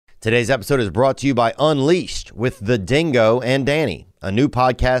Today's episode is brought to you by Unleashed with the Dingo and Danny, a new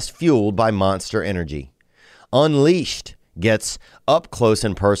podcast fueled by Monster Energy. Unleashed gets up close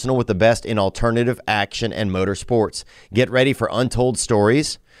and personal with the best in alternative action and motorsports. Get ready for untold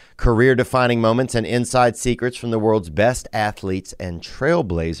stories, career-defining moments, and inside secrets from the world's best athletes and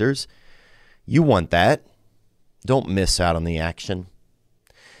trailblazers. You want that. Don't miss out on the action.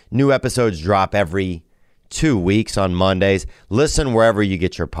 New episodes drop every 2 weeks on Mondays. Listen wherever you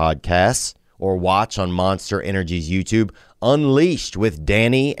get your podcasts or watch on Monster Energy's YouTube. Unleashed with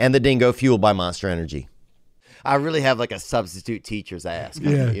Danny and the Dingo, fueled by Monster Energy. I really have like a substitute teacher's ass.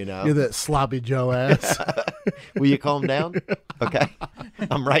 Yeah, you know? You're that sloppy Joe ass. Will you calm down? Okay.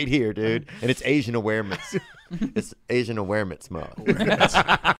 I'm right here, dude. And it's Asian awareness. It's Asian awareness month. Gang,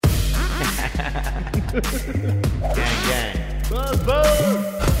 gang. Buzz,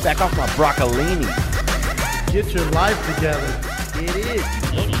 buzz. Back off my broccolini. Get your life together. It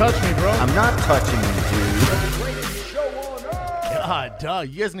is. Don't touch me, bro. I'm not touching you, dude. God, dog.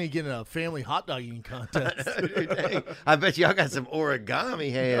 You guys need to get in a family hot dog eating contest. Dude, dang. I bet y'all got some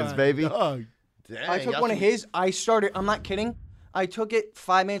origami hands, baby. Dog. Dang, I took one of his. I started. I'm not kidding. I took it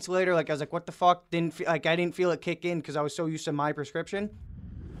 5 minutes later. Like I was like, "What the fuck?" I didn't feel it kick in because I was so used to my prescription.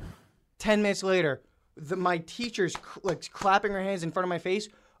 10 minutes later, my teacher's clapping her hands in front of my face.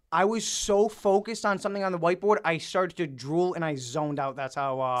 I was so focused on something on the whiteboard, I started to drool and I zoned out. That's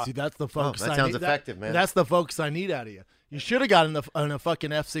how. See, that's the focus. that sounds effective, man. That's the focus I need out of you. You should have got in a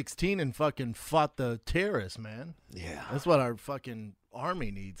fucking F-16 and fucking fought the terrorists, man. Yeah. That's what our fucking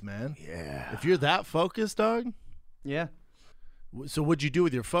army needs, man. Yeah. If you're that focused, dog. Yeah. So what'd you do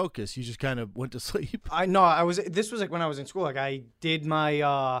with your focus? You just kind of went to sleep? This was like when I was in school. Like I did my.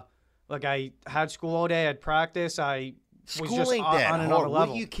 I had school all day. I had practice. I was School just ain't on that another hard. level.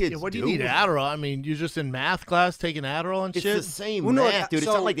 What do you kids What do do? you need Adderall? I mean, you're just in math class taking Adderall and It's shit? the same Well, no, math, dude. It's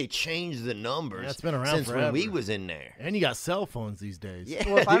so- not like they changed the numbers. Yeah, it's been around since forever. when we was in there. And you got cell phones these days. Yeah,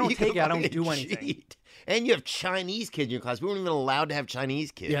 Well, if I don't you take can it, I don't fucking do anything. cheat. And you have Chinese kids in your class. We weren't even allowed to have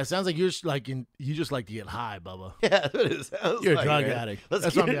Chinese kids. Yeah, it sounds like you just like to get high, Bubba. Yeah, that's what it sounds You're like, a drug man. addict. Let's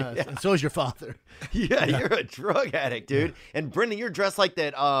That's get what I'm it. honest. And so is your father. Yeah, you're a drug addict, dude. And Brendan, you're dressed like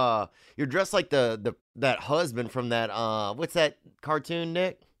that. You're dressed like that husband from that. What's that cartoon,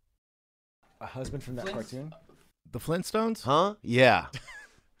 Nick? A husband from that cartoon? The Flintstones? Huh? Yeah.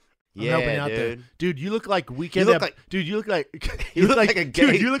 I'm helping you Yeah, out there. dude. Dude, you look like Weekend look at like- Dude, you look like You look like a gay-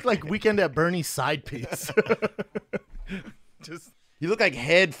 Dude, you look like Weekend at Bernie's side piece. Just You look like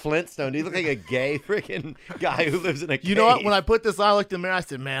Head Flintstone. You look like a gay freaking guy who lives in a cave. You know what? When I put this on, I looked in the mirror, I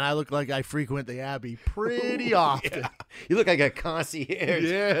said, man, I look like I frequent the Abbey pretty often. Yeah. You look like a concierge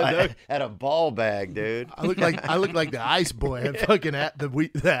Yeah, at a ball bag, dude. I look like the ice boy at fucking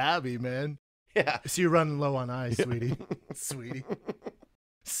the Abbey, man. Yeah. So you're running low on ice, sweetie. Sweetie.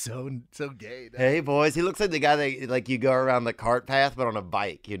 So gay. Dog. Hey, boys. He looks like the guy that, like, you go around the cart path, but on a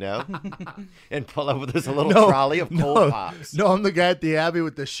bike, you know? And pull up with this little trolley of cold pops. No, I'm the guy at the Abbey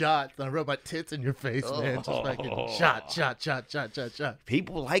with the shots. I rub my tits in your face, man. Just fucking shot.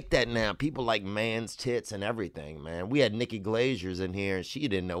 People like that now. People like man's tits and everything, man. We had Nikki Glazier's in here, and she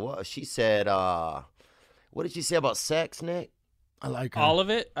didn't know what. She said, what did she say about sex, Nick? I like her. All of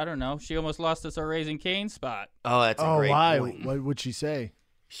it? I don't know. She almost lost us our Raising Cane spot. Oh, that's a Oh, great why? point. What would she say?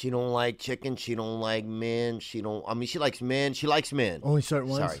 She don't like chicken. She don't like men. She likes men. She likes men. Only certain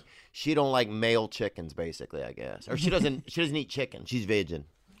ones? Sorry. She don't like male chickens, basically, I guess. Or she doesn't eat chicken. She's vegan.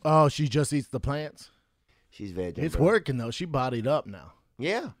 Oh, she just eats the plants? She's vegan. It's bro. working, though. She bodied up now.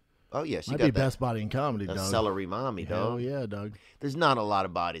 Yeah. Oh, yeah. She Might got be that, best body in comedy, that dog. celery mommy, Hell dog. yeah, dog. There's not a lot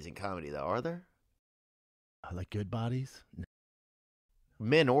of bodies in comedy, though, are there? I like good bodies? No,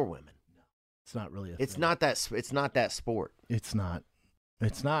 Men or women. it's not really a It's thing. not that. It's not that sport. It's not.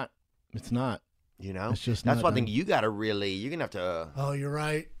 It's not. It's not. You know. It's just That's not why I think done. you got to really. You're gonna have to. Oh, you're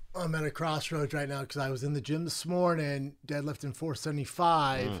right. I'm at a crossroads right now because I was in the gym this morning, deadlifting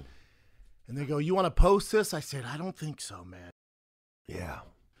 475, and they go, "You want to post this?" I said, "I don't think so, man. Yeah.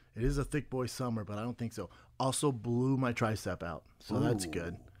 It is a thick boy summer, but I don't think so." Also blew my tricep out, so that's Ooh.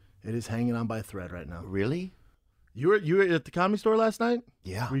 good. It is hanging on by a thread right now. Really? You were at the Comedy Store last night?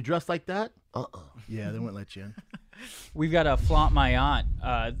 Yeah. Were you dressed like that? Uh-uh. Yeah, they wouldn't let you in. We've got to flaunt my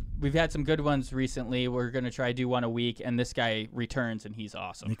aunt. We've had some good ones recently. We're going to try to do one a week, and this guy returns, and he's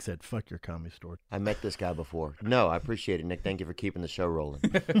awesome. Nick said, "Fuck your Comedy Store." I met this guy before. No, I appreciate it, Nick. Thank you for keeping the show rolling.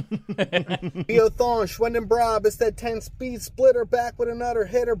 Yo, Thorn, Schwenden Brob, it's that 10-speed splitter back with another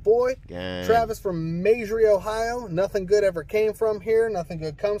hitter, boy. Gang. Travis from Maisie, Ohio. Nothing good ever came from here. Nothing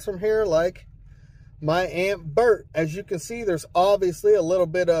good comes from here. Like My Aunt Bert. As you can see, there's obviously a little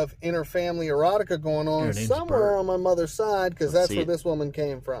bit of inter-family erotica going on Her name's somewhere Bert. on my mother's side, because Let's that's see where it. this woman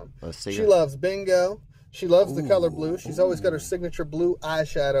came from. Let's see She it. loves bingo. She loves the color blue. She's always got her signature blue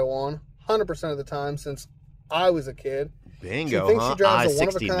eyeshadow on, 100% of the time since I was a kid. Bingo, She thinks huh? she drives a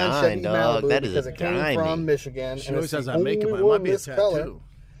one-of-a-kind I-69, Chevy dog. Malibu That is because a it came from diamond. Michigan. She and always it's has the that makeup only on. It one might be a this color. tattoo.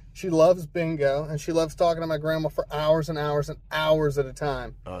 She loves bingo, and she loves talking to my grandma for hours and hours and hours at a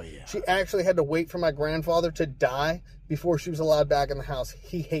time. Oh, yeah. She actually had to wait for my grandfather to die before she was allowed back in the house.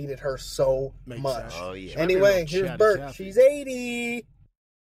 He hated her so Makes much. sense. Oh, yeah. Anyway, She might be a here's little Bert. chatty She's 80.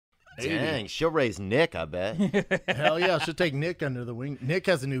 Dang, she'll raise Nick, I bet. Hell yeah, she'll take Nick under the wing. Nick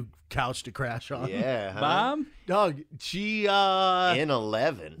has a new couch to crash on. Yeah, huh? Mom? Dog, she, In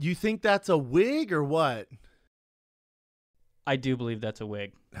 11. you think that's a wig or what? I do believe that's a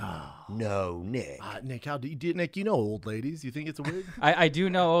wig. No, Nick. Nick, how do you, Nick, you know old ladies. You think it's a wig? I do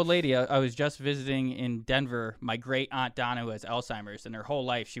know, old lady. I was just visiting in Denver. My great aunt Donna, who has Alzheimer's, and her whole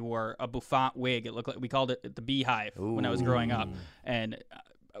life she wore a bouffant wig. It looked like we called it the Beehive when I was growing up, and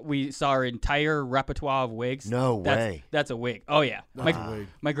we saw her entire repertoire of wigs. No way. That's a wig. Oh yeah, That's a wig.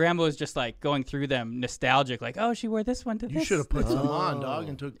 my grandma was just like going through them, nostalgic, like, oh, she wore this one to this. You should have put some on, dog,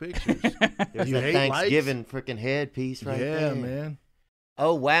 and took pictures. There's You that hate Thanksgiving freaking headpiece right yeah, there. man.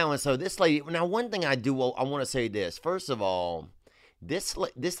 Oh, wow. And so this lady, now one thing I do, I want to say this. First of all, this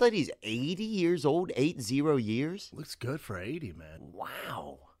lady's 80 years old, 80 years. Looks good for 80, man.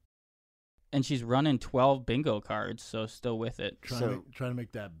 Wow. And she's running 12 bingo cards, so still with it. Trying to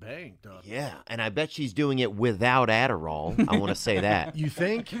make that bank, dog. Yeah. And I bet she's doing it without Adderall. I want to say that. You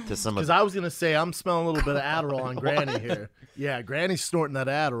think? To some of Because I was going to say, I'm smelling a little bit of Adderall on Granny here. Yeah, Granny's snorting that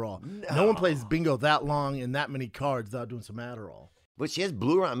Adderall. No one plays bingo that long and that many cards without doing some Adderall. But she has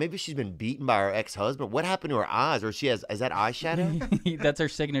blue around. Maybe she's been beaten by her ex-husband. What happened to her eyes? Or is that eyeshadow? That's her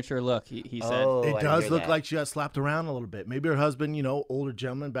signature look, he said. Oh, I It didn't does hear look that. like she got slapped around a little bit. Maybe her husband, older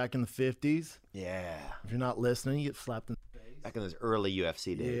gentleman back in the 50s. Yeah. If you're not listening, you get slapped in the face. Back in those early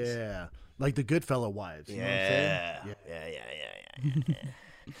UFC days. Yeah. Like the Goodfellow wives. You know what I'm saying? Yeah.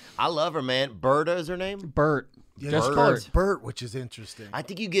 I love her, man. Berta is her name? Bert. Yeah, Just just call Bert. it Bert, which is interesting. I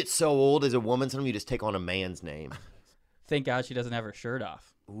think you get so old as a woman, sometimes you just take on a man's name. Thank God she doesn't have her shirt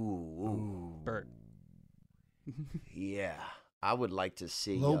off. Ooh. Bert. Yeah. I would like to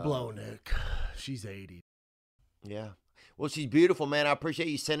see. Low blow, Nick. She's 80. Yeah. Well, she's beautiful, man. I appreciate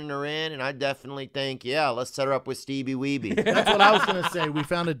you sending her in, and I definitely think, yeah, let's set her up with Stevie Weeby. That's what I was going to say. We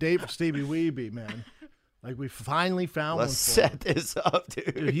found a date for Stevie Weeby, man. Like, we finally found Let's one for set this up, him.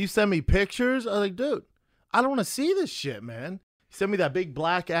 dude. Dude, you send me pictures. I was like, dude, I don't want to see this shit, man. You send me that big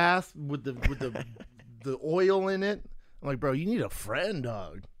black ass with the oil in it. I'm like, bro, you need a friend,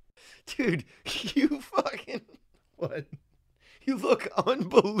 dog. Dude, you fucking, What? you look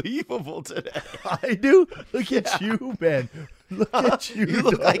unbelievable today. I do? Look at you, man. Look at you. You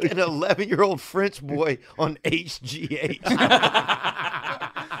look dog. like an 11-year-old French boy on HGH.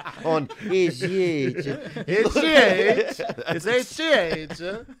 On HGH. It's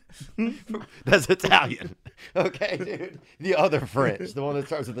HGH. That's Italian. Okay, dude. The other French, the one that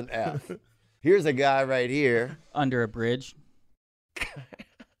starts with an F. Here's a guy right here. Under a bridge.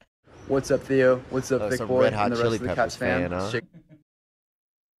 What's up, Theo? What's up, Thick some Boy Red Hot and the Chili rest of the Peppers Cats fam? fan, huh?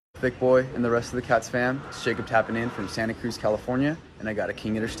 It's Thick Boy and the rest of the Cats fam. It's Jacob tapping in from Santa Cruz, California, and I got a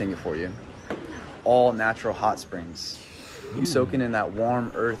King It or Sting It for you. All natural hot springs. You soaking in that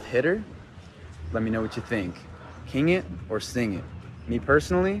warm earth hitter? Let me know what you think. King it or sting it? Me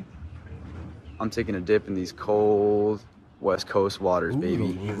personally, I'm taking a dip in these cold West Coast waters,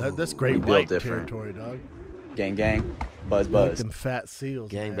 baby. That's great We built white different. territory, dog. Gang, gang. Buzz, Like buzz. them fat seals.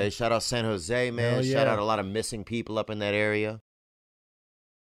 Gang man. base. Shout out San Jose, man. Hell Shout yeah. out a lot of missing people up in that area.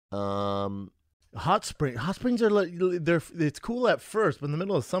 Hot springs are like it's cool at first, but in the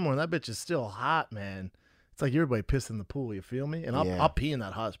middle of summer, when that bitch is still hot, man. It's like everybody pissing in the pool. You feel me? And Yeah. I'll pee in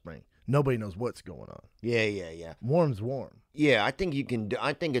that hot spring. Nobody knows what's going on. Yeah. Warm's warm. Yeah, I think you can do,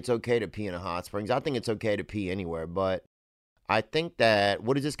 I think it's okay to pee in a hot springs. I think it's okay to pee anywhere, but I think that,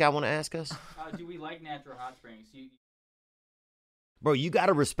 what does this guy want to ask us? Do we like natural hot springs? Bro, you got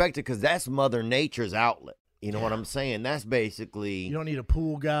to respect it because that's Mother Nature's outlet. You know what I'm saying? That's basically, You don't need a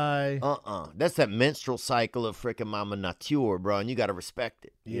pool guy. that's that menstrual cycle of freaking Mama Nature, bro, and you got to respect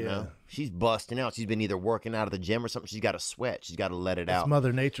it. You Yeah. know? She's busting out. She's been either working out of the gym or something. She's got to sweat. She's got to let it It's out.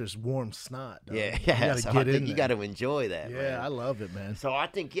 Mother Nature's warm snot. Dog. Yeah, You gotta so I get think in you there. got to enjoy that, Yeah, man. I love it, man. So I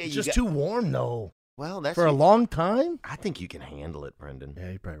think, yeah, It's you just too warm though. well, that's For a long time. I think you can handle it, Brendan. Yeah,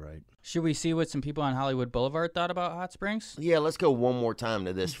 you're probably right. Should we see what some people on Hollywood Boulevard thought about hot springs? Yeah, let's go one more time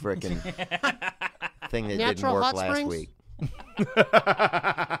to this frickin' thing that didn't Natural work hot last springs? week.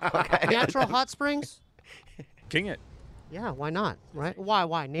 Okay. Natural hot springs? King it. Yeah, why not? Right?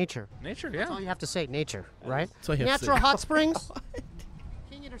 Why? Nature. Nature, That's all yeah. you have to say. Nature, right? That's all you have to Natural say. hot springs.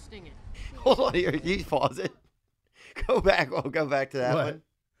 King it or sting it? Hold on here. You pause it. Go back. We'll go back to that What? one.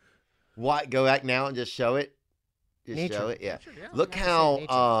 What? Go back now and just show it. Just Nature. show it. Yeah. Nature, yeah. Look You have to how say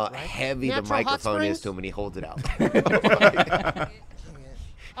nature, right? heavy the Natural hot microphone is springs? to him when he holds it out.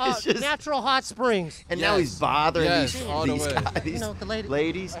 Uh, just- natural hot springs. And now he's bothering Yes, these, all the these way. guys, You know, the lady.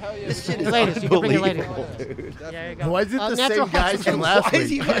 ladies. This shit is Ladies, you can bring your lady. unbelievable, dude. There you go. Why is it the natural same guys hot from springs. last Why is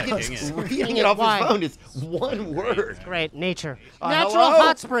he week? fucking reading King it it, off why? his phone? It's one word. Great, nature. Uh, Natural hello?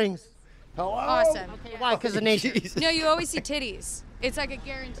 hot springs. Awesome. Why? Because of nature. Jesus. No, you always see titties. It's like a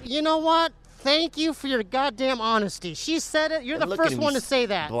guarantee. You know what? Thank you for your goddamn honesty. She said it. You're And the look at first him, one to he's say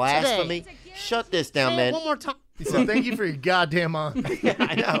that. Blasphemy. Today. Shut this down, Say man. it one more time. He said, "Thank you for your goddamn on."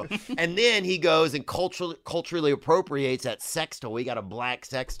 I know. And then he goes and culturally appropriates that sex toy. He got a black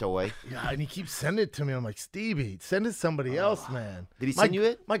sex toy. Yeah, and he keeps sending it to me. I'm like, Stevie, send it to somebody else, man. Did he My- send you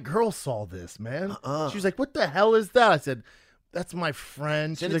it? My girl saw this, man. She was like, "What the hell is that?" I said, "That's my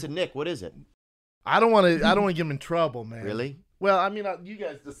friend." Send She's it like, to Nick. What is it? I don't want to. I don't want to get him in trouble, man. Really? Well, I mean, you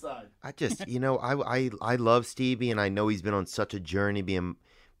guys decide. I just, I love Stevie, and I know he's been on such a journey being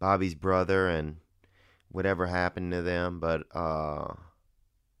Bobby's brother and whatever happened to them, but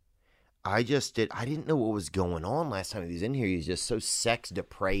I didn't know what was going on last time he was in here. He was just so sex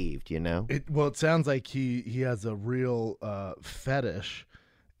depraved, Well, it sounds like he has a real fetish,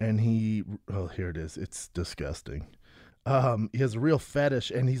 and here it is. It's disgusting. He has a real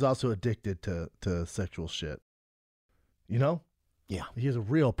fetish, and he's also addicted to sexual shit. You know? Yeah. He has a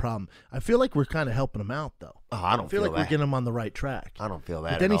real problem. I feel like we're kind of helping him out, though. Oh, I don't I feel like we're that. getting him on the right track. I don't feel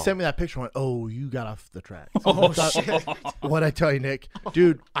that But then at he all. sent me that picture and went, "Oh, you got off the track." Oh, shit. What'd I tell you, Nick?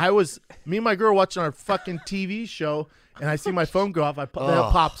 Dude, me and my girl watching our fucking TV show, and I see my phone go off. Then it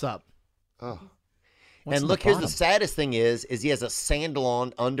pops up. Oh. What's And in look, the here's the bottom? saddest thing is he has a sandal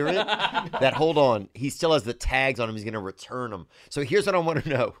on under it that, hold on, he still has the tags on him. He's going to return them. So here's what I want to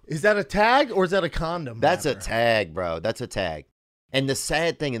know. Is that a tag or is that a condom? That's a wrapper? tag, bro. That's a tag. And the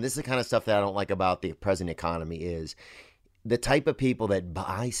sad thing, and this is the kind of stuff that I don't like about the present economy, is the type of people that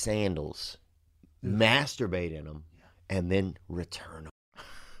buy sandals, masturbate in them, and then return them.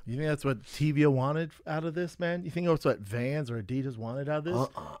 You think that's what Tevia wanted out of this, man? You think that's what Vans or Adidas wanted out of this?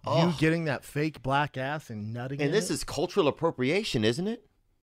 You getting that fake black ass and nutting And in this it? is cultural appropriation, isn't it?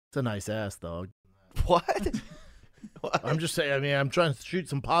 It's a nice ass, dog. What? I'm just saying. I mean, I'm trying to shoot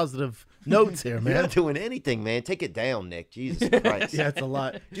some positive notes here, You're man. not doing anything, man. Take it down, Nick. Jesus Christ. Yeah, it's a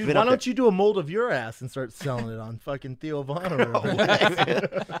lot. Dude, been why up don't there. you do a mold of your ass and start selling it on fucking Theo Von or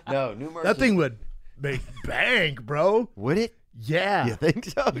No, new merch. That thing would make bank, bro. Would it? Yeah. You think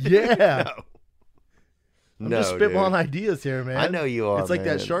so? Yeah. No. I'm No, just spitballing dude. ideas here, man. I know you are, It's like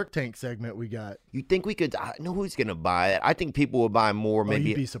man. that Shark Tank segment we got. You think we could? I know who's gonna buy it. I think people would buy more. Maybe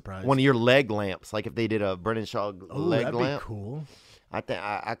you'd be surprised. one of your leg lamps, like if they did a Brennan Shaw Oh, leg that'd lamp. be cool. I think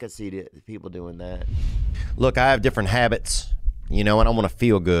I could see the people doing that. Look, I have different habits, and I want to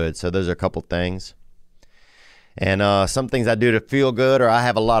feel good. So those are a couple things. And some things I do to feel good, or I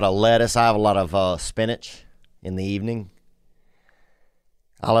have a lot of lettuce. I have a lot of spinach in the evening.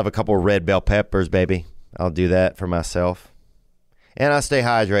 I'll have a couple of red bell peppers, baby. I'll do that for myself. And I stay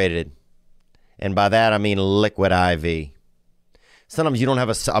hydrated. And by that, I mean liquid IV. Sometimes you don't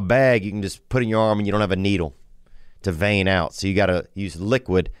have a bag you can just put in your arm and you don't have a needle to vein out. So you got to use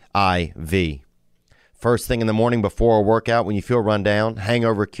liquid IV. First thing in the morning before a workout, when you feel run down,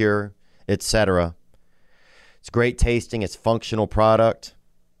 hangover cure, etc. It's great tasting. It's functional product.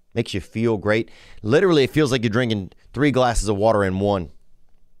 Makes you feel great. Literally, it feels like you're drinking 3 glasses of water in one.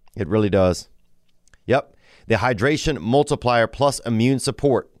 It really does. Yep. The Hydration Multiplier Plus Immune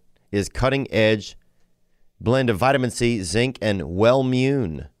Support is cutting-edge blend of vitamin C, zinc, and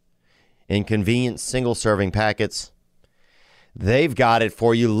Wellmune in convenient single-serving packets. They've got it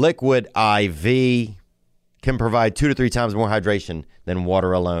for you. Liquid IV can provide 2 to 3 times more hydration than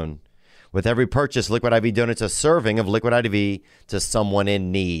water alone. With every purchase, Liquid IV donates a serving of Liquid IV to someone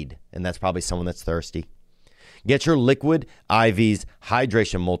in need, and that's probably someone that's thirsty. Get your Liquid IV's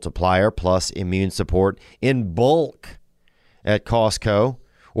Hydration Multiplier Plus Immune Support in bulk at Costco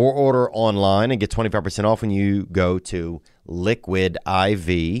or order online and get 25% off when you go to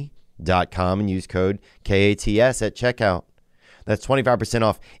liquidiv.com and use code KATS at checkout. That's 25%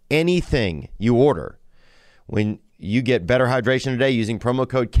 off anything you order when you get better hydration today using promo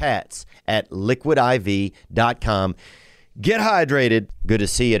code CATS at liquidiv.com. Get hydrated. Good to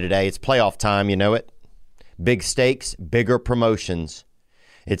see you today. It's playoff time, you know it. Big stakes, bigger promotions.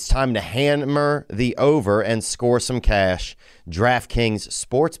 It's time to hammer the over and score some cash. DraftKings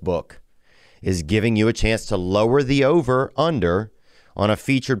Sportsbook is giving you a chance to lower the over-under on a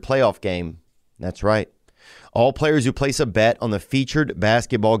featured playoff game. That's right. All players who place a bet on the featured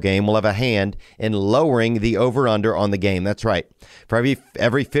basketball game will have a hand in lowering the over-under on the game. That's right. For every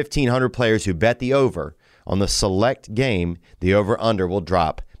 1,500 players who bet the over on the select game, the over-under will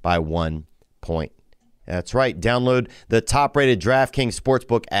drop by 1 point. That's right. Download the top-rated DraftKings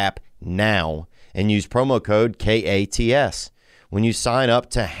Sportsbook app now and use promo code KATS when you sign up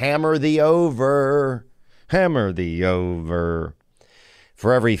to hammer the over. Hammer the over.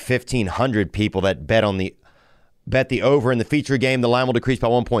 For every 1,500 people that bet the over in the feature game, the line will decrease by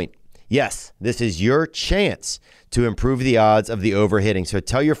 1 point. Yes, this is your chance to improve the odds of the over hitting. So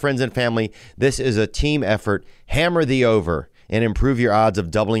tell your friends and family this is a team effort. Hammer the over and improve your odds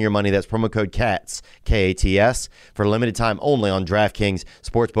of doubling your money. That's promo code KATS, K-A-T-S, for a limited time only on DraftKings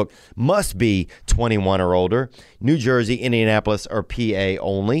Sportsbook. Must be 21 or older. New Jersey, Indianapolis, or PA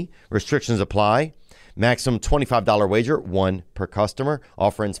only. Restrictions apply. Maximum $25 wager, one per customer.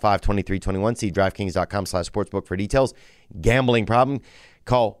 Offer ends 5/23/21. See DraftKings.com/sportsbook for details. Gambling problem?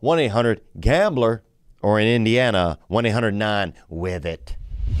 Call 1-800-GAMBLER or in Indiana, 1-800-9-WITH-IT.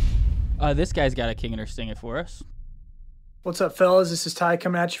 This guy's got a king or sting it for us. What's up, fellas? This is Ty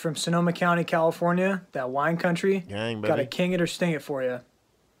coming at you from Sonoma County, California, that wine country. Gang, baby. Got a king it or sting it for you.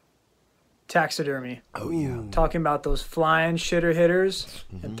 Taxidermy. Oh, yeah. Talking about those flying shitter hitters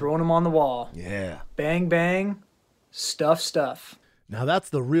and throwing them on the wall. Yeah. Bang, bang, stuff. Now that's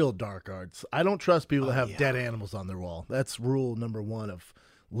the real dark arts. I don't trust people that have dead animals on their wall. That's rule number 1 of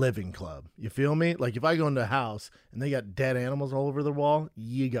living club. You feel me? Like if I go into a house and they got dead animals all over the wall,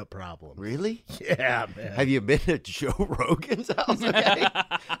 you got problems. Really? Yeah, man. Have you been to Joe Rogan's house? Okay?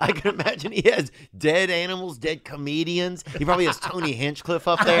 I can imagine he has dead animals, dead comedians. He probably has Tony Hinchcliffe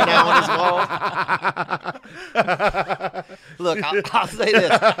up there now on his wall. Look, I'll say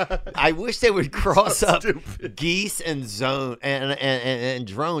this. I wish they would cross up geese and and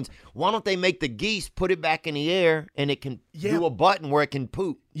drones. Why don't they make the geese, put it back in the air, and it can do a button where it can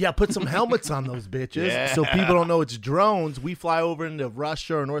poop? Yeah, put some helmets on those bitches so people don't know it's drones. We fly over into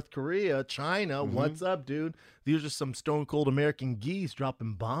Russia or North Korea, China. What's up, dude? These are just some stone-cold American geese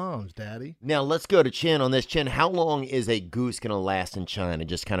dropping bombs, daddy. Now, let's go to Chin on this. Chin, how long is a goose going to last in China,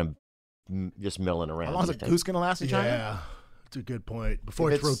 just kind of just milling around? How long is a goose going to last in China? Yeah, that's a good point.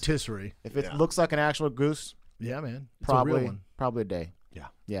 Before it's rotisserie. If it looks like an actual goose, yeah, man. It's probably a real one. probably a day.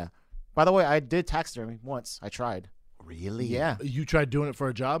 Yeah. By the way, I did taxidermy once. I tried. Really? Yeah. You tried doing it for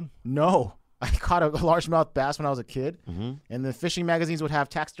a job? No. I caught a largemouth bass when I was a kid, and the fishing magazines would have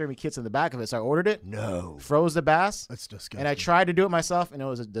taxidermy kits in the back of it, so I ordered it. No. Froze the bass. That's disgusting. And I tried to do it myself, and it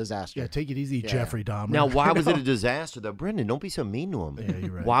was a disaster. Yeah, take it easy, Jeffrey Dahmer. Now, why was it a disaster, though? Brendan, don't be so mean to him. Yeah,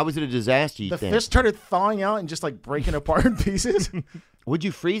 you're right. Why was it a disaster, you The think? fish started thawing out and just like breaking apart in pieces. Would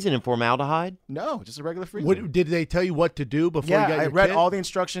you freeze it in formaldehyde? No, just a regular freezer. What, did they tell you what to do before you got your I read kit? all the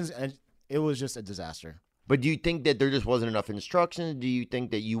instructions, and it was just a disaster. But do you think that there just wasn't enough instructions? Do you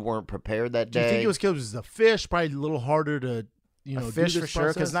think that you weren't prepared that Do day? you think it was because it was a fish? Probably a little harder to, A do fish this for sure,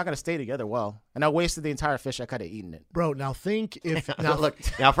 because process? it's not going to stay together well. And I wasted the entire fish. I could have eaten it. Bro, now think if Now, look,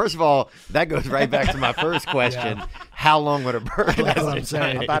 now, first of all, that goes right back to my first question. How long would a bird That's last what I'm in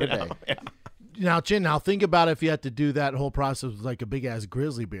saying. China, About you a know? day. now, Chin, now think about if you had to do that whole process with like a big ass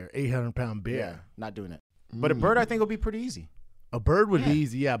grizzly bear, 800-pound bear. Yeah, not doing it. But a bird, I think, will be pretty easy. A bird would be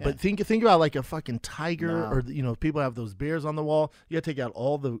easy, but think about like a fucking tiger, No. or people have those bears on the wall. You got to take out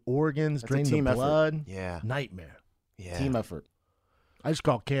all the organs, That's a drain the team effort. blood. Yeah. Nightmare. Yeah. Team effort. I just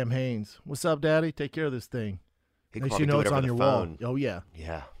called Cam Haynes. What's up, Daddy? Take care of this thing. He could Make sure probably you know do it it's over on the your phone. wall. Oh yeah.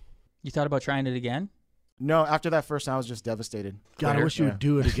 Yeah. You thought about trying it again? No, after that first time, I was just devastated. God, I Later, wish you would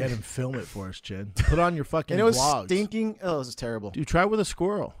do it again and film it for us, Chin. Put on your fucking And it was vlogs. stinking. Oh, this is terrible. Dude, try it with a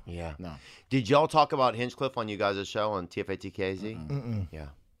squirrel. Yeah. No. Did y'all talk about Hinchcliffe on you guys' show on TFATKZ? Mm-mm. Yeah.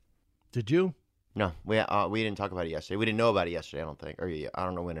 Did you? No, we didn't talk about it yesterday. We didn't know about it yesterday, I don't think. Or I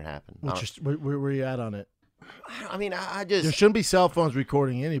don't know when it happened. Where were you at on it? I mean, I There just shouldn't be cell phones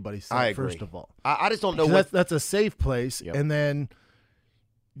recording anybody's stuff, I agree. first of all. I just don't know So what that's a safe place. Yep. And then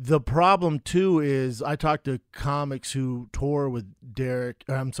the problem too is I talked to comics who tour with Derek.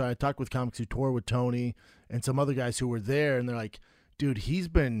 I talked with comics who tour with Tony and some other guys who were there, and they're like, dude, he's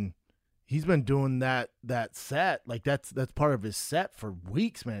been doing that set, like that's part of his set for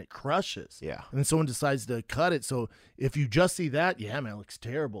weeks, man. It crushes. Yeah. And then someone decides to cut it. So if you just see that, yeah, man, it looks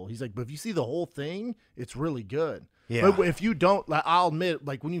terrible. He's like, but if you see the whole thing, it's really good. Yeah. But if you don't, like, I'll admit,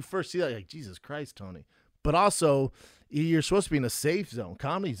 like when you first see that, you're like, Jesus Christ, Tony. But also, you're supposed to be in a safe zone,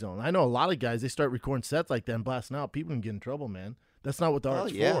 comedy zone. I know a lot of guys, they start recording sets like that and blasting out. People can get in trouble, man. That's not what the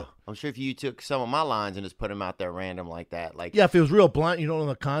art's for. I'm sure if you took some of my lines and just put them out there random like that, like Yeah, if it was real blunt, you don't know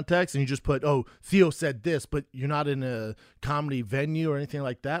the context, and you just put, "Oh, Theo said this," but you're not in a comedy venue or anything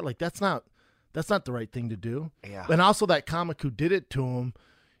like that. Like that's not the right thing to do. Yeah. And also that comic who did it to him,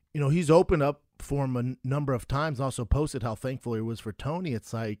 he's opened up for him a number of times. Also posted how thankful he was for Tony.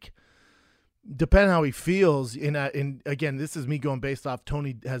 It's like, depending how he feels, and again, this is me going based off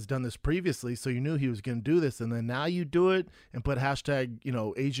Tony has done this previously, so you knew he was going to do this, and then now you do it and put hashtag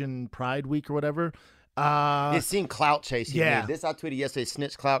Asian Pride Week or whatever. It seemed clout chasing. Yeah. Me. This I tweeted yesterday.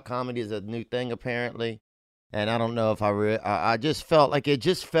 Snitch clout comedy is a new thing apparently, and I don't know if I just felt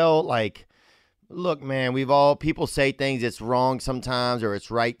like. Look, man, people say things that's wrong sometimes or it's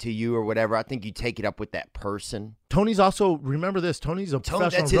right to you or whatever. I think you take it up with that person. Tony's also, remember this, Tony's a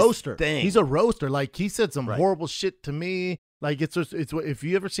professional roaster. He's a roaster. Like, he said some horrible shit to me. Like, it's if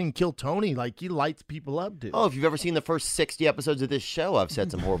you ever seen Kill Tony, like, he lights people up, dude. Oh, if you've ever seen the first 60 episodes of this show, I've said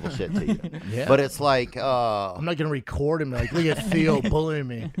some horrible shit to you. Yeah. But it's like... I'm not going to record him. Like, look at Theo bullying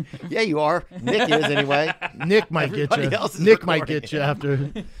me. Yeah, you are. Nick is anyway. Nick might get you. Nick might get you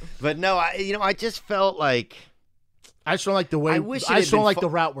after. But no, I just felt like... I just don't like the way... I just don't like the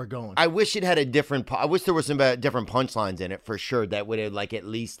route we're going. I wish it had a different... I wish there was some different punchlines in it, for sure, that would have, like, at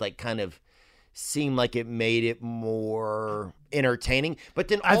least, like, kind of... seemed like it made it more entertaining, but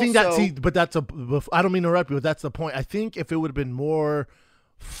then also, I think but that's I don't mean to interrupt you, but that's the point. I think if it would have been more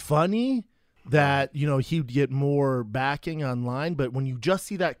funny, that he'd get more backing online. But when you just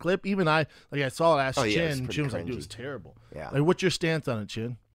see that clip, even I saw it. Ask Chin. Chin was like, "Dude, it was terrible." Yeah. Like, what's your stance on it,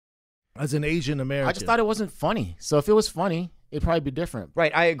 Chin? As an Asian American, I just thought it wasn't funny. So if it was funny, it'd probably be different.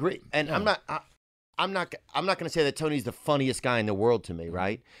 Right, I agree, and I'm not going to say that Tony's the funniest guy in the world to me,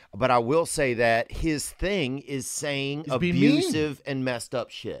 right? But I will say that his thing is saying abusive and messed up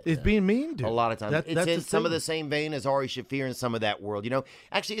shit. It's being mean, dude. A lot of times, it's in some of the same vein as Ari Shaffir and some of that world.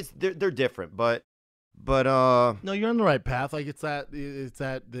 Actually, they're different, but no, you're on the right path. Like it's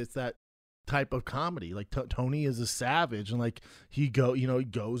that type of comedy. Like Tony is a savage, and like he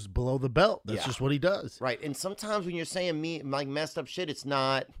goes below the belt. That's just what he does. Right, and sometimes when you're saying like messed up shit, it's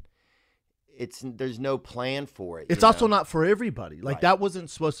not. There's no plan for it. It's also not for everybody. Like that wasn't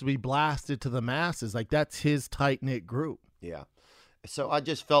supposed to be blasted to the masses. Like that's his tight knit group. Yeah. So I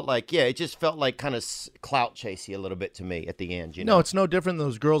just felt like, it just felt like kind of clout chasey a little bit to me at the end. No, it's no different than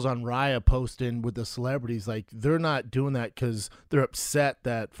those girls on Raya posting with the celebrities. Like they're not doing that because they're upset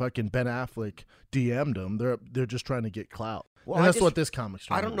that fucking Ben Affleck DM'd them. They're just trying to get clout. Well, and that's what this comic's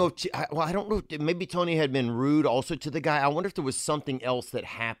trying I don't know. I don't know. Maybe Tony had been rude also to the guy. I wonder if there was something else that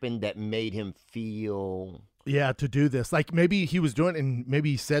happened that made him feel... Yeah, to do this. Like maybe he was doing it and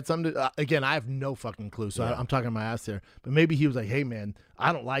maybe he said something. Again, I have no fucking clue, so I'm talking my ass there. But maybe he was like, hey, man,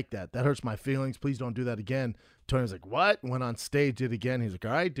 I don't like that. That hurts my feelings. Please don't do that again. Tony was like, what? Went on stage, did it again. He's like,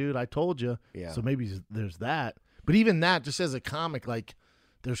 all right, dude, I told you. Yeah. So maybe there's that. But even that, just as a comic, like,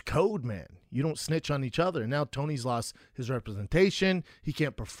 there's code, man. You don't snitch on each other. And now Tony's lost his representation. He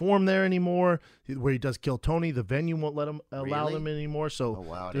can't perform there anymore. Where he does Kill Tony, the venue won't let him allow him anymore. So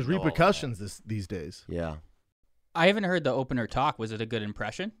there's repercussions these days. Yeah. I haven't heard the opener talk. Was it a good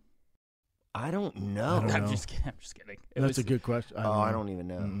impression? I don't know. I'm just kidding. That's a good question. I don't even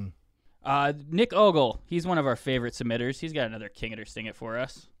know. Nick Ogle, he's one of our favorite submitters. He's got another King It or Sting It for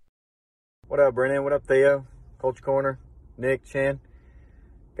us. What up, Brennan? What up, Theo? Culture Corner, Nick, Chin.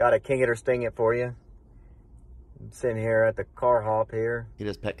 Got a King It or Sting It for you. I'm sitting here at the car hop here. He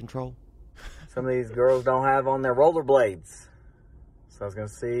does pet control? Some of these girls don't have on their rollerblades. So I was going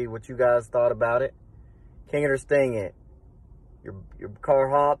to see what you guys thought about it. King It or Sting It. Your car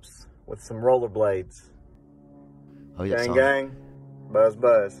hops with some rollerblades. Oh, yeah, gang, gang. Buzz,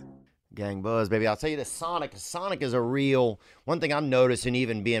 buzz. Gang buzz, baby. I'll tell you this, Sonic is a real... One thing I'm noticing,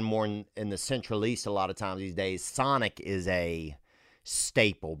 even being more in the Central East a lot of times these days, Sonic is a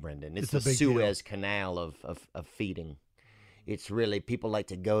staple, Brendan. It's the Suez Canal of feeding. It's really, people like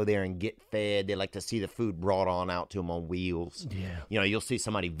to go there and get fed. They like to see the food brought on out to them on wheels. Yeah. You'll see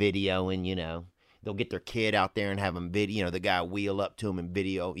somebody videoing, they'll get their kid out there and have them video, the guy wheel up to them and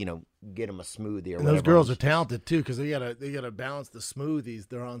video, get them a smoothie or and whatever. Those girls are talented too, because they gotta balance the smoothies.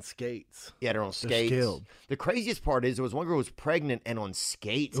 They're on skates. Yeah, they're on skates. Skilled. The craziest part is there was one girl who was pregnant and on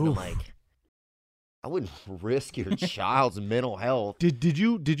skates. And I'm like, I wouldn't risk your child's mental health. Did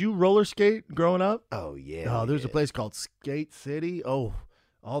you roller skate growing up? Oh yeah. Oh, there's a place called Skate City. Oh,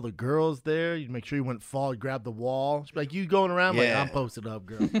 all the girls there. You make sure you wouldn't fall, grab the wall. She'd be like, you going around? Yeah. Like, I'm posted up,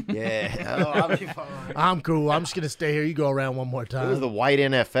 girl. Yeah. Oh, I'll be fine. I'm cool. I'm just going to stay here. You go around one more time. It was the white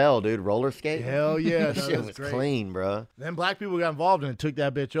NFL, dude. Roller skate. Hell yeah. That No, shit that was great. clean, bro. Then black people got involved and took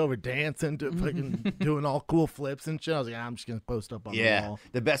that bitch over, dancing to fucking doing all cool flips and shit. I was like, I'm just going to post up on the wall.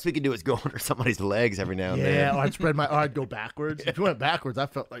 The best we could do is go under somebody's legs every now and then. Yeah, or I'd go backwards. If you went backwards, I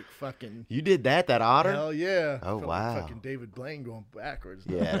felt like fucking. You did that otter? Hell yeah. Oh, I felt wow. Like fucking David Blaine going backwards.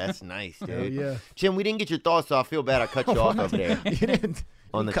 Yeah, that's nice, dude. Hell yeah. Jim, we didn't get your thoughts, so I feel bad I cut you off over there. You didn't.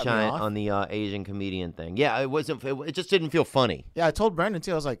 On You the cut me off. on the Asian comedian thing. Yeah, it wasn't. It just didn't feel funny. Yeah, I told Brendan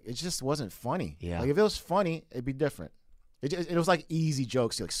too. I was like, it just wasn't funny. Yeah. Like if it was funny, it'd be different. It was like easy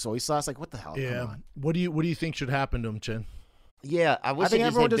jokes, like soy sauce. Like what the hell? Yeah. Come on. What do you think should happen to him, Chin? Yeah, I wish I think it just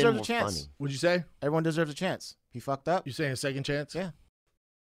everyone had been deserves a more chance. funny. What'd you say? Everyone deserves a chance. He fucked up. You saying a second chance? Yeah.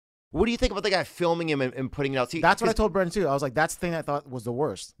 What do you think about the guy filming him and putting it out? See, That's what I 'cause- told Brendan too. I was like, that's the thing I thought was the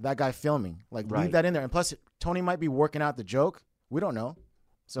worst. That guy filming. Like Right. leave that in there. And plus, Tony might be working out the joke. We don't know.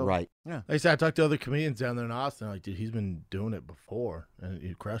 So Right. Yeah. Like I said, I talked to other comedians down there in Austin. Like, dude, he's been doing it before, and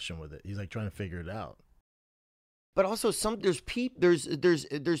you crush him with it. He's like trying to figure it out. But also,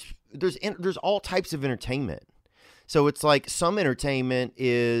 there's all types of entertainment. So it's like some entertainment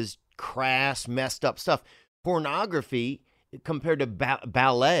is crass, messed up stuff. Pornography compared to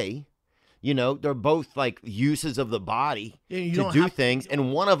ballet, you know, they're both like uses of the body Yeah, you to don't do have- things,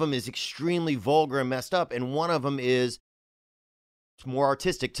 and one of them is extremely vulgar and messed up, and one of them is more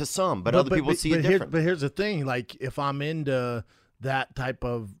artistic to some, but other people see it different. But here's the thing: like, if I'm into that type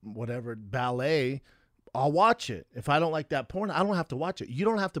of whatever ballet, I'll watch it. If I don't like that porn, I don't have to watch it. You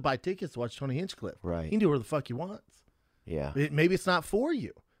don't have to buy tickets to watch Tony Hinchcliffe. Right. He can do whatever the fuck he wants. Yeah. Maybe it's not for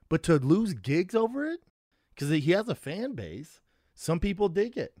you, but to lose gigs over it, because he has a fan base. Some people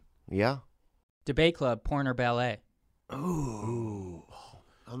dig it. Yeah. Debate club, porn or ballet? Ooh.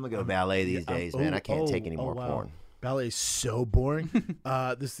 I'm gonna go ballet these days, man. I can't take any more wow. porn. Ballet is so boring.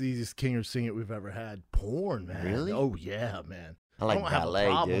 This is the easiest king or sing it we've ever had. Porn, man. Really? Oh yeah, man. I like don't have a ballet,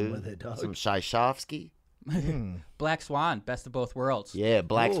 problem dude. with it, dog. Some Tchaikovsky. Black Swan, best of both worlds. Yeah,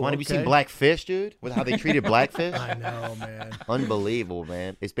 Black Ooh, Swan. Have you seen okay. Blackfish, dude? With how they treated Blackfish? I know, man. Unbelievable,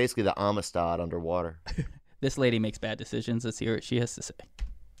 man. It's basically the Amistad underwater. This lady makes bad decisions. Let's hear what she has to say.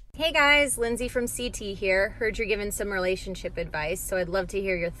 Hey guys, Lindsay from CT here. Heard you're giving some relationship advice, so I'd love to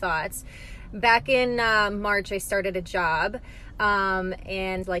hear your thoughts. Back in March, I started a job,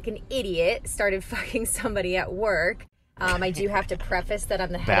 and like an idiot, started fucking somebody at work. I do have to preface that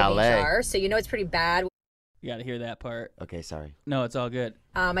I'm the head Ballet. of HR, so you know it's pretty bad. You got to hear that part. Okay, sorry. No, it's all good.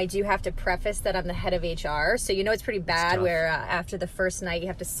 I do have to preface that I'm the head of HR, so you know it's pretty bad where after the first night you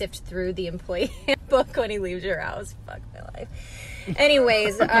have to sift through the employee handbook when he leaves your house. Fuck my life.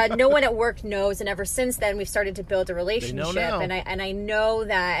 Anyways, no one at work knows, and ever since then we've started to build a relationship. now. And I know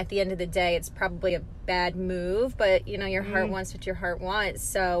that at the end of the day it's probably a bad move, but you know your heart wants what your heart wants.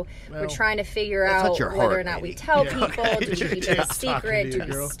 So we're trying to figure that's out not your whether heart, or not we lady. tell Yeah, people, okay. do we keep it Yeah, a I'm talking secret, to do you,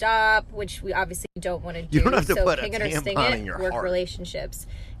 we girl. stop, which we obviously don't want to do. You don't have to so put a King Under Sting tampon It, in your work heart. relationships,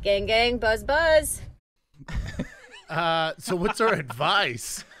 gang gang, buzz buzz. So what's her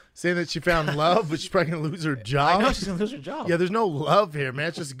advice? Saying that she found love, but she's probably gonna lose her job. I know she's gonna lose her job. Yeah, there's no love here, man.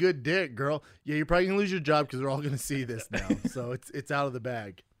 It's just good dick, girl. Yeah, you're probably gonna lose your job because we're all gonna see this now. So it's out of the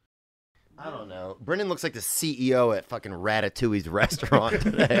bag. I don't know. Brendan looks like the CEO at fucking Ratatouille's restaurant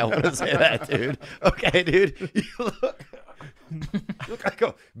today. I want to say that, dude. Okay, dude. You look like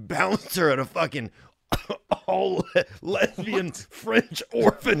a bouncer at a fucking all lesbian French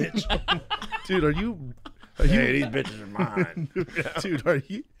orphanage. Dude, are you? Hey, these bitches are mine. Dude, are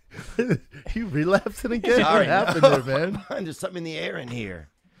you? You relapsing again? Sorry, What happened no. there, man? There's something in the air in here.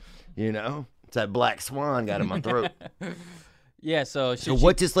 You know? It's that black swan got in my throat. Yeah, so So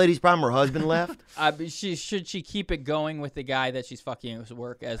what's this lady's problem? Her husband left? should she keep it going with the guy that she's fucking at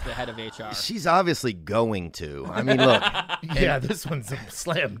work as the head of HR? She's obviously going to. I mean, look. Yeah, this one's a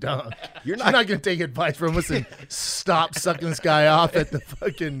slam dunk. You're She's not gonna take advice from us and stop sucking this guy off at the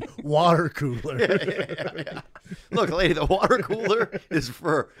fucking water cooler. Yeah. Look, lady, the water cooler is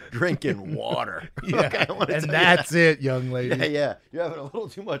for drinking water. Yeah, Okay, I wanna and tell you that's that. it, young lady. Yeah. You're having a little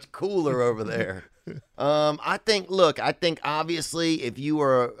too much cooler over there. I think obviously if you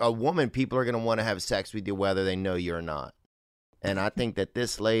are a woman, people are going to want to have sex with you whether they know you or not. And I think that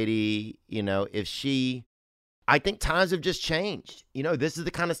this lady, you know, I think times have just changed. You know, this is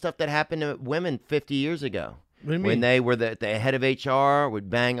the kind of stuff that happened to women 50 years ago. What do you When mean? they were the head of HR, would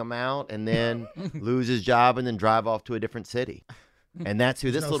bang them out and then lose his job and then drive off to a different city. And that's who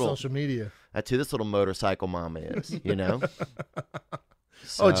There's this no little social media. That's who this little motorcycle mama is, you know?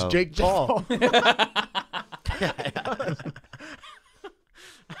 Oh, it's So- Jake Paul.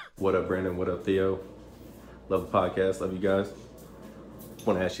 What up, Brandon? What up, Theo? Love the podcast. Love you guys.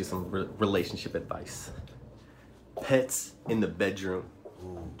 Want to ask you some relationship advice. Pets in the bedroom.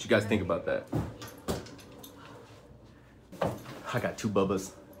 What you guys think about that? I got 2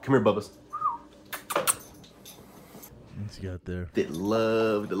 Bubbas. Come here, Bubbas. What's he got there? That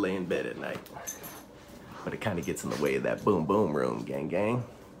love to lay in bed at night. But it kind of gets in the way of that boom boom room, gang gang.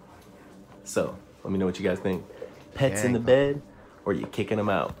 So, let me know what you guys think. Pets in the bed, or you kicking them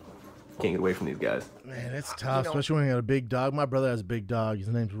out? Can't get away from these guys. Man, it's tough, especially when you got a big dog. My brother has a big dog. His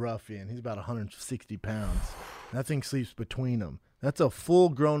name's Ruffian. He's about 160 pounds. That thing sleeps between them. That's a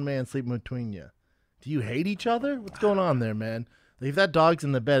full-grown man sleeping between you. Do you hate each other? What's going on there, man? Like, if that dog's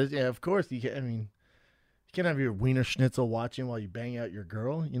in the bed, yeah, of course you can. I mean, you can't have your wiener schnitzel watching while you bang out your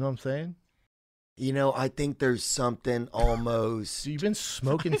girl. You know what I'm saying? You know, I think there's something almost. So you've been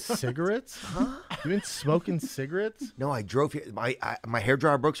smoking cigarettes? Huh? You've been smoking cigarettes? No, I drove here. My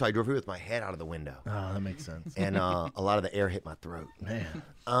hairdryer broke, so I drove here with my head out of the window. Oh, that makes sense. And a lot of the air hit my throat.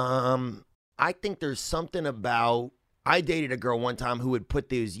 Man. I think there's something about. I dated a girl one time who would put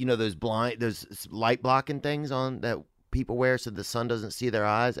those, those light blocking things on that people wear so the sun doesn't see their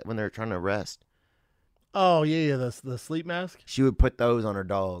eyes when they're trying to rest. Oh, yeah, the sleep mask? She would put those on her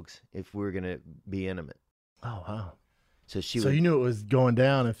dogs if we were going to be intimate. Oh, wow. So you knew it was going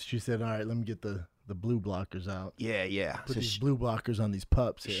down if she said, all right, let me get the blue blockers out. Yeah, yeah. Put these blue blockers on these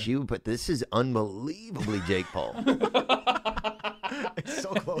pups here. She would put, this is unbelievably Jake Paul. It's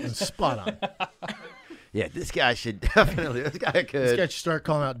so close. Spot on. Yeah, this guy should definitely, this guy should start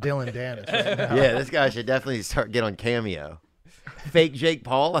calling out Dylan Dennis right now. Yeah, this guy should definitely get on Cameo. Fake Jake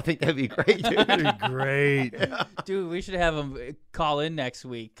Paul, I think that'd be great, dude. That'd be great. Yeah. Dude, we should have him call in next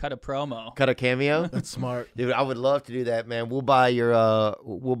week, cut a promo. Cut a cameo? That's smart. Dude, I would love to do that, man. We'll buy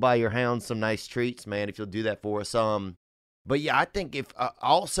your hounds some nice treats, man, if you'll do that for us. But yeah, I think if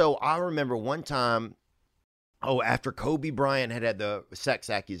also I remember one time after Kobe Bryant had the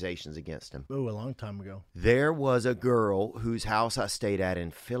sex accusations against him. Oh, a long time ago. There was a girl whose house I stayed at in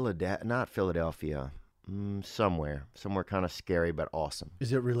Philadelphia. Somewhere kind of scary but awesome.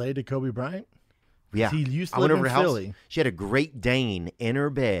 Is it related to Kobe Bryant? Yeah, he used to I went live over in to her Philly. house. She had a Great Dane in her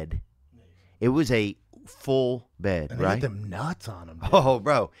bed. It was a full bed, And right? they had them nuts on him. Dude. Oh,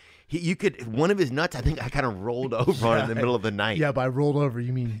 bro, one of his nuts. I think I kind of rolled over on it in the middle of the night. Yeah, by rolled over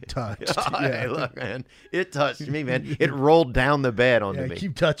you mean touched. Hey, look, man, it touched me, man. It rolled down the bed onto me.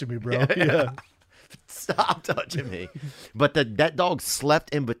 Keep touching me, bro. Yeah. Stop touching me. But that dog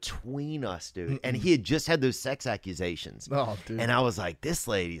slept in between us, dude. And he had just had those sex accusations. Oh, dude. And I was like, this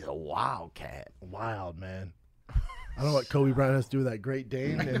lady's a wildcat. Wild, man. I don't know what Kobe Bryant has to do with that Great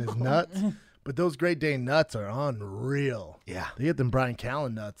Dane and his nuts, but those Great Dane nuts are unreal. Yeah. They get them Brian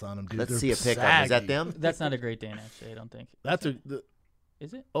Callen nuts on them, dude. Let's They're see a pic of them. saggy. Is that them? That's not a Great Dane, actually, I don't think.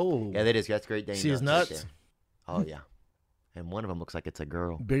 Is it? Oh. Yeah, that is. That's Great Dane. See his nuts? nuts? Right there. Oh, yeah. And one of them looks like it's a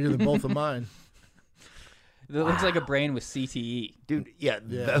girl. Bigger than both of mine. It looks like a brain with CTE. Dude, yeah.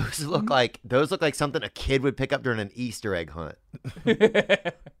 Those look like something a kid would pick up during an Easter egg hunt.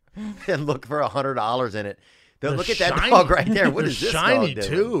 And look for $100 in it. Look at that dog right there. What is this shiny dog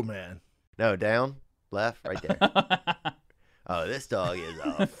doing? too, man. No, down, left, right there. Oh, this dog is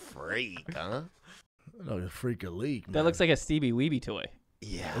a freak, huh? Oh, a freak of leak, man. That looks like a Stevie Weeby toy.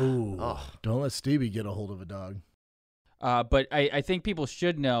 Yeah. Ooh. Oh. Don't let Stevie get a hold of a dog. But I think people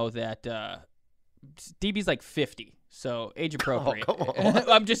should know that Stevie's like 50, so age appropriate. Oh, come on.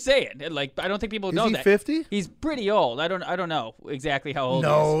 I'm just saying. Like, I don't think people know Is he that. 50? He's pretty old. I don't know exactly how old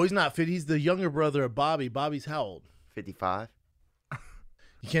he is. No, he's not 50. He's the younger brother of Bobby. Bobby's how old? 55.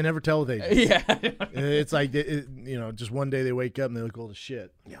 You can't ever tell with age. Yeah. It's like, just one day they wake up and they look old as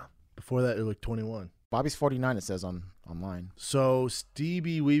shit. Yeah. Before that, they look 21. Bobby's 49, it says online. So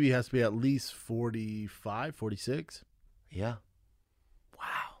Stevie Weeby has to be at least 45, 46. Yeah.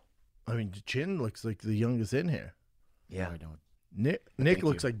 I mean, Chin looks like the youngest in here. Yeah. I don't. Nick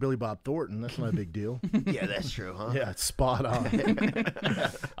looks like Billy Bob Thornton. That's not a big deal. Yeah, that's true, huh? Yeah, it's spot on.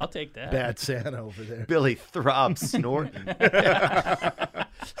 I'll take that. Bad Santa over there. Billy Throb Snortin.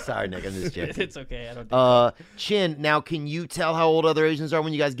 Sorry, Nick, I'm just joking. It's okay. I don't. Chin, now can you tell how old other Asians are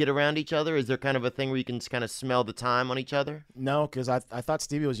when you guys get around each other? Is there kind of a thing where you can kind of smell the time on each other? No, because I thought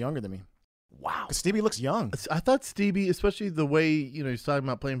Stevie was younger than me. Wow. Because Stevie looks young. I thought Stevie, especially the way, he's talking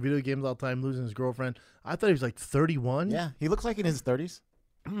about playing video games all the time, losing his girlfriend. I thought he was like 31. Yeah, he looks like in his 30s.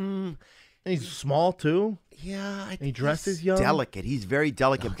 And he's small, too. Yeah. And he dresses young. Delicate. He's very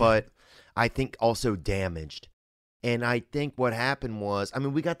delicate, but I think also damaged. And I think what happened was,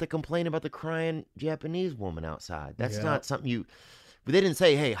 we got the complaint about the crying Japanese woman outside. That's not something but they didn't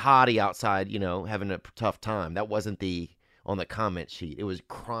say, hey, hottie outside, having a tough time. That wasn't on the comment sheet. It was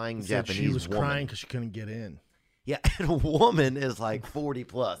crying It said Japanese she was woman. crying because she couldn't get in. Yeah, and a woman is like 40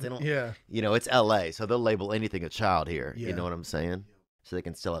 plus. They don't. Yeah. You know, it's L.A., so they'll label anything a child here. Yeah. You know what I'm saying? So they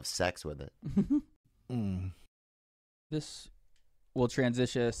can still have sex with it. This will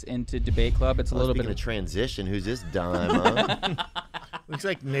transition us into debate club. It's a little bit of transition. Who's this dime? Huh? Looks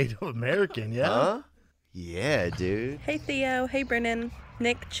like Native American, yeah. Huh? Yeah, dude. Hey Theo, hey Brennan,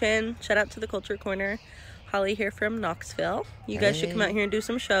 Nick, Chin, shout out to the Culture Corner. Holly here from Knoxville. You guys should come out here and do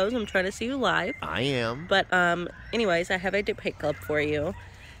some shows. I'm trying to see you live. I am. But anyways, I have a debate club for you.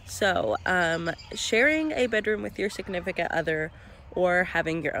 So, sharing a bedroom with your significant other or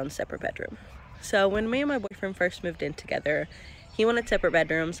having your own separate bedroom. So when me and my boyfriend first moved in together, he wanted separate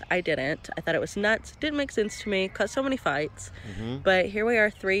bedrooms. I didn't. I thought it was nuts. Didn't make sense to me. Caused so many fights. But here we are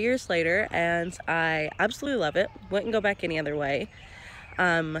 3 years later, and I absolutely love it. Wouldn't go back any other way.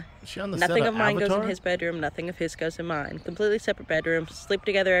 Nothing of mine goes in his bedroom. Nothing of his goes in mine. Completely separate bedrooms. Sleep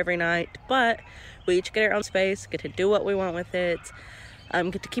together every night. But we each get our own space. Get to do what we want with it.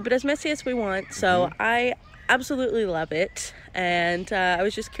 Get to keep it as messy as we want. So I absolutely love it. And I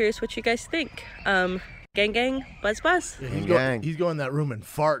was just curious what you guys think. Gang, gang, buzz, buzz. Yeah, he's going in that room and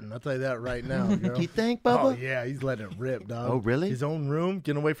farting. I'll tell you that right now, girl. You think, Bubba? Oh, yeah, he's letting it rip, dog. Oh, really? His own room,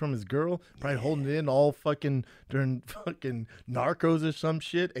 getting away from his girl, probably holding it in all fucking during fucking Narcos or some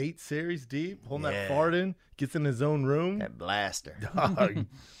shit, 8 series deep, holding that fart in, gets in his own room. That blaster. Dog.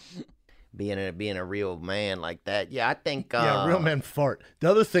 Being a real man like that. Yeah, I think. Yeah, real men fart.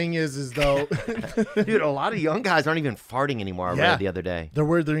 The other thing is though, dude, a lot of young guys aren't even farting anymore. I read the other day. They're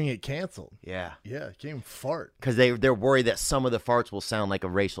worried they're gonna get canceled. Yeah. Yeah, can't even fart. Because they're worried that some of the farts will sound like a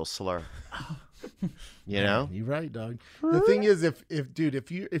racial slur. You know? You're right, dog. The thing is, if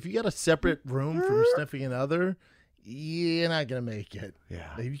you got a separate room from your significant other, you're not gonna make it. Yeah.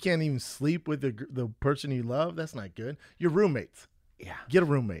 If you can't even sleep with the person you love, that's not good. Your roommates. Yeah. Get a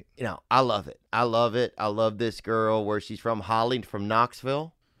roommate. You know, I love it. I love it. I love this girl. Where she's from, Holly, from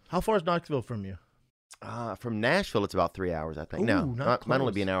Knoxville. How far is Knoxville from you? From Nashville, it's about 3 hours, I think. Ooh, Might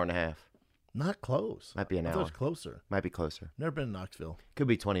only be an hour and a half. Not close. Might be an I hour. thought it was closer. Might be closer. Never been to Knoxville. Could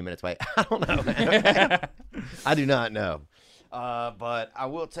be 20 minutes away. I don't know, man. I do not know. But I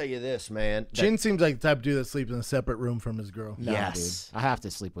will tell you this, man. Chin seems like the type of dude that sleeps in a separate room from his girl. No, Yes. dude. I have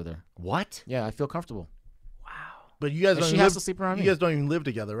to sleep with her. What? Yeah, I feel comfortable. But you guys And don't she live, has to sleep around you me. guys don't even live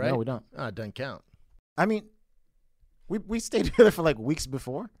together, right? No, we don't. It doesn't count. I mean, we stayed together for like weeks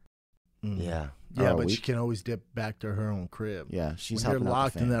before. Yeah. Yeah, Oh, but we- she can always dip back to her own crib. Yeah, she's when you're helping out the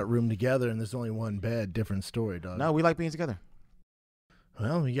locked in fam. that room together and there's only one bed, different story, dog. No, we like being together.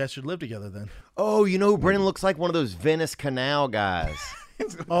 Well, you guys should live together then. Oh, you know, Brennan looks like one of those Venice Canal guys.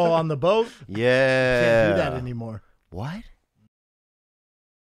 Oh, on the boat? Yeah. Can't do that anymore. What?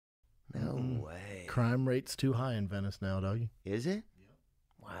 No way. Crime rate's too high in Venice now, doggy. Is it?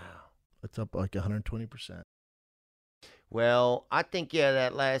 Wow. It's up like 120%. Well, I think,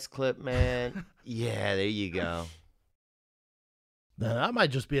 that last clip, man. Yeah, there you go. Then I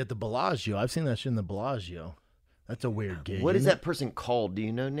might just be at the Bellagio. I've seen that shit in the Bellagio. That's a weird gig. What is isn't that person called? Do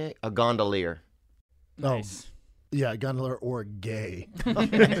you know, Nick? A gondolier. Nice. Yeah, gondolier or gay.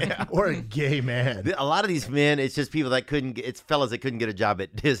 Or a gay man. A lot of these men, it's just people that couldn't get, it's fellas that couldn't get a job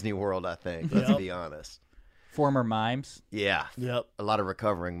at Disney World, I think. Let's be honest. Former mimes. Yeah. Yep. A lot of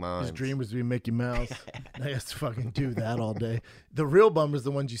recovering mimes. His dream was to be Mickey Mouse. I has to fucking do that all day. The real bummers,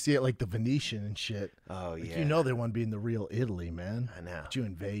 the ones you see at like the Venetian and shit. Oh, Like, yeah. you know they want to be in the real Italy, man. I know. But you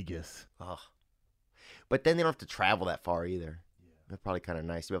in Vegas. Oh. But then they don't have to travel that far either. That's probably kind of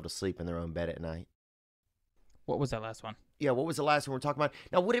nice to be able to sleep in their own bed at night. What was that last one? Yeah, what was the last one we're talking about?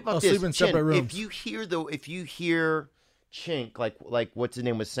 Now, what about Oh, this? sleep in separate Chin, rooms. If you hear chink, like what's his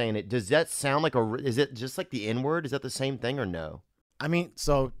name was saying it, does that sound like is it just like the N-word? Is that the same thing or no? I mean,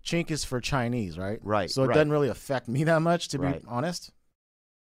 so chink is for Chinese, right? Right. So it right. doesn't really affect me that much, to Right. be honest.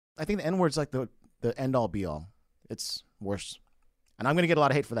 I think the N-word's like the end all be all. It's worse, and I'm gonna get a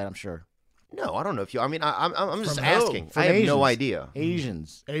lot of hate for that, I'm sure. No, I don't know if you. I mean, I'm just From who? asking. From I have no Asians. idea.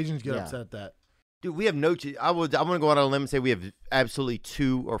 Asians. Asians get Yeah. upset at that. Dude, we have no. I'm going to go out on a limb and say we have absolutely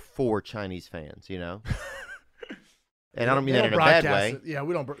 2 or 4 Chinese fans. You know. And I don't mean They that in a don't bad broadcast way. it. Yeah,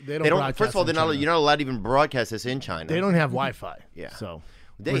 we don't. They They don't. broadcast First of all, in they're not. China. You're not allowed to even broadcast this in China. They don't have Wi-Fi. Yeah. So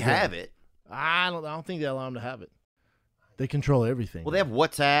They we're good. have it. I don't think they allow them to have it. They control everything. Well, they have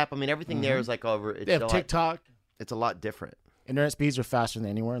WhatsApp. I mean, everything there is like over. It's They have a lot- TikTok. It's a lot different. Internet speeds are faster than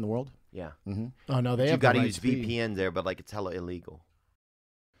anywhere in the world. Yeah. Mm-hmm. Oh no, they You've have got the to right use speed. VPN there, but like it's hella illegal.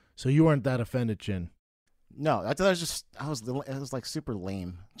 So you weren't that offended, Chin. No, I thought it was like super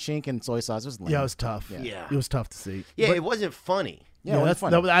lame. Chink and soy sauce was lame. Yeah, it was tough. Yeah. It was tough to see. Yeah, But- it wasn't funny. Yeah, that's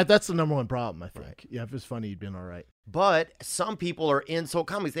funny. that's the number one problem, I think. Yeah, if it was funny, you'd been all right. But some people are insult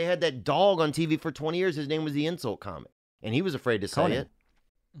comics. They had that dog on TV for 20 years. His name was the insult comic. And he was afraid to say Conan. it.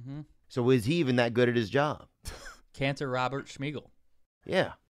 Mm-hmm. So was he even that good at his job? Cancer Robert Schmiegel.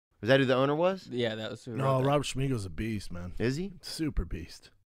 Yeah. Was that who the owner was? Yeah, that was who No, wrote that. Robert Schmiegel's a beast, man. Is he? Super beast.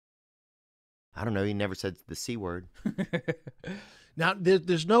 I don't know. He never said the C word. Now,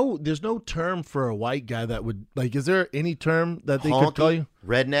 there's no term for a white guy that would, like, is there any term that they could call you?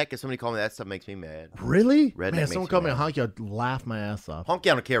 Redneck. If somebody called me that stuff makes me mad. Really? Redneck Man, makes someone me called me a mad. honky, I'd laugh my ass off. Honky,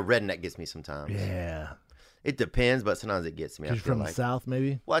 I don't care. Redneck gets me sometimes. Yeah. It depends, but sometimes it gets me. I Because feel you're from like. the South,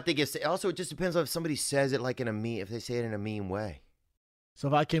 maybe? Well, I think it's also it just depends on if somebody says it like in a mean, if they say it in a mean way. So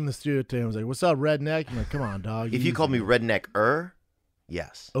if I came to the studio today and was like, what's up, redneck? I'm like, come on, dog. If you called me redneck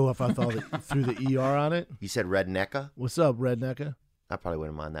yes. Oh, if I thought it threw the ER on it? You said rednecka? What's up, rednecka? I probably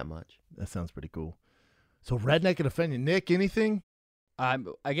wouldn't mind that much. That sounds pretty cool. So redneck can offend you. Nick, anything? I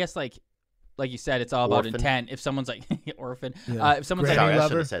guess like you said, it's all about Orphan. intent. If someone's like orphan, Yeah. if someone's Sorry, like, I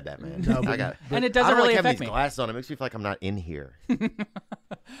should have said that, man. No, I got and it I doesn't don't really like having affect these me. glasses on. It makes me feel like I'm not in here. Makes me feel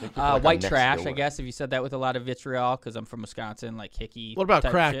like I'm White next trash, I door. guess. If you said that with a lot of vitriol, because I'm from Wisconsin, like hickey. What about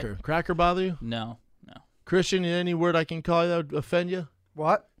type cracker? shit. Cracker bother you? No. Christian, any word I can call you that would offend you?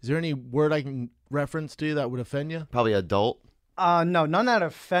 What? Is there any word I can reference to you that would offend you? Probably adult. No, none that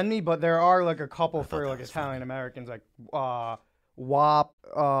offend me, but there are like a couple for like Italian Americans, like WAP.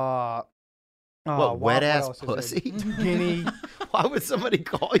 What, wet ass else is there? pussy? Guinea. Why would somebody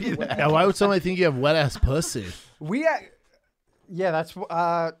call you that? Yeah, why would somebody think you have wet ass pussy? Yeah, that's what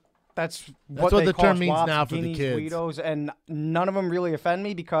what they the call term means swaps, now for the guineas, kids. Guidos, and none of them really offend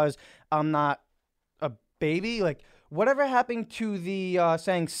me because I'm not a baby. Like whatever happened to the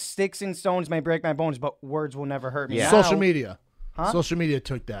saying "sticks and stones may break my bones, but words will never hurt me." Yeah. Social Now- media. Huh? Social media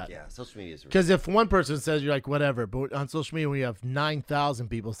took that. Yeah, social media is Because if one person says you're like, whatever, but on social media, we have 9,000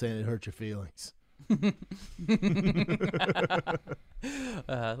 people saying it hurt your feelings.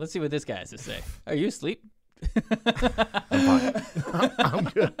 Let's see what this guy has to say. Are you asleep? I'm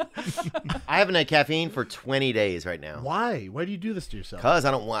good. I haven't had caffeine for 20 days right now. Why? Why do you do this to yourself? Because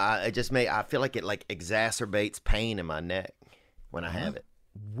I don't want. I feel like it like exacerbates pain in my neck when I have it.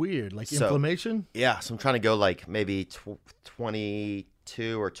 Weird. Like So- inflammation? Yeah, so I'm trying to go like maybe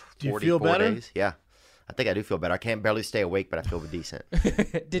 22 or Do you 44 feel better? days. Yeah, I think I do feel better. I can't barely stay awake, but I feel decent.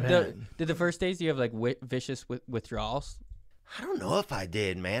 Did the first days do you have like vicious withdrawals? I don't know if I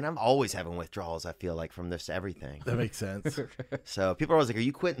did, man. I'm always having withdrawals, I feel like, from this everything. That makes sense. So people are always like, are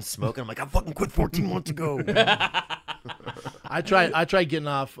you quitting smoking? I'm like, I fucking quit 14 months ago. I tried getting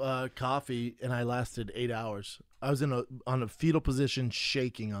off coffee, and I lasted 8 hours. I was on a fetal position,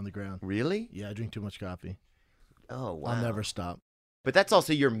 shaking on the ground. Really? Yeah, I drink too much coffee. Oh, wow. I'll never stop. But that's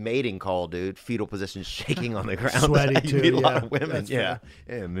also your mating call, dude. Fetal position, shaking on the ground. Sweaty, You too, meet a lot yeah. of women. That's Yeah.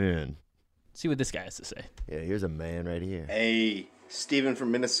 fair. Yeah, man. See what this guy has to say. Yeah, here's a man right here. Hey, Steven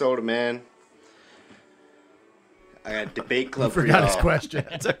from Minnesota, man. I got a debate club for forgot y'all. his question.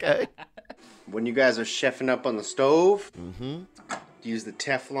 It's okay. When you guys are chefing up on the stove, Mm-hmm. use the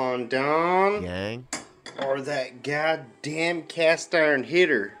Teflon Don Gang. or that goddamn cast iron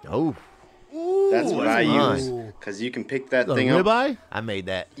hitter. Oh. That's what that's I nice. use. Because you can pick that The thing up, ribeye? I made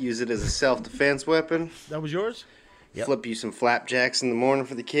that. use it as a self-defense weapon, That was yours? Yep. flip you some flapjacks in the morning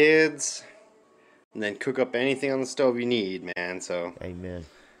for the kids, and then cook up anything on the stove you need, man. So Amen.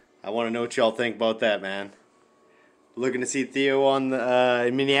 I want to know what y'all think about that, man. Looking to see Theo on the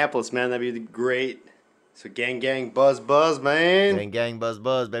in Minneapolis, man. That'd be great. So gang, buzz, man. Gang, gang, buzz,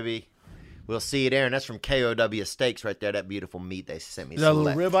 buzz, baby. We'll see you there. And that's from KOW Steaks right there. That beautiful meat they sent me. Is that a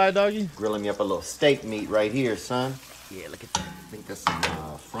little Select. ribeye, doggy? Grilling me up a little steak meat right here, son. Yeah, look at that. I think that's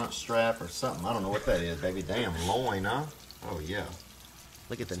some front strap or something. I don't know what that is, baby. Damn, loin, huh? Oh, yeah.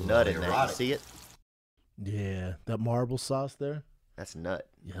 Look at the It's a nut little in there. You erotic. see it? Yeah, that marble sauce there. That's nut.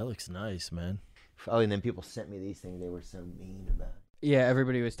 Yeah, that looks nice, man. Oh, and then people sent me these things they were so mean about. Yeah,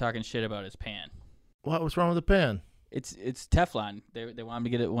 everybody was talking shit about his pan. What's wrong with the pan? It's Teflon. They want him to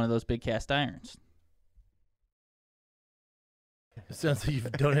get it one of those big cast irons. It sounds like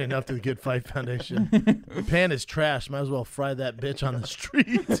you've donated enough to the Good Fight Foundation. The pan is trash. Might as well fry that bitch on the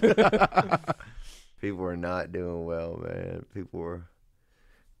street. People are not doing well, man. People were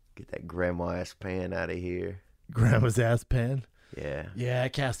get that grandma-ass pan out of here. Grandma's ass pan. Yeah. Yeah,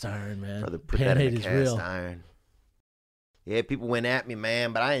 cast iron, man. Brother, put Pan that in hate the is cast real. iron. Yeah, people went at me,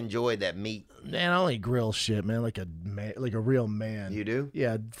 man, but I enjoyed that meat. Man, I only grill shit, man, like a real man. You do?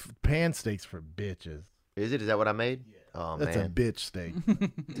 Yeah, pan steaks for bitches. Is it? Is that what I made? Yeah. Oh, That's man. a bitch steak.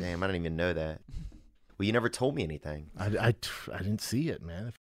 Damn, I didn't even know that. Well, you never told me anything. I didn't see it,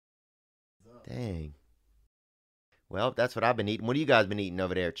 man. Dang. Well, that's what I've been eating. What have you guys been eating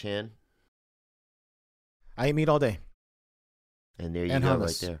over there, Chin? I eat meat all day. And there you And go,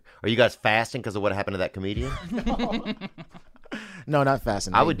 hummus. right there. Are you guys fasting because of what happened to that comedian? No, not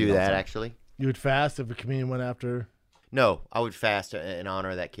fasting. I would eat do all the that, time. actually. You would fast if a comedian went after. No, I would fast in honor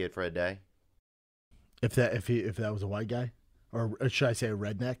of that kid for a day. If that was a white guy, or should I say a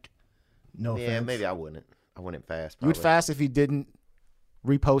redneck? No Yeah, offense. maybe I wouldn't. I wouldn't fast. You would probably. fast if he didn't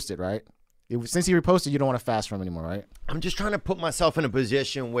repost it, right? Since he reposted, you don't want to fast from him anymore, right? I'm just trying to put myself in a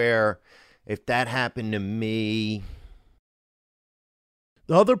position where if that happened to me.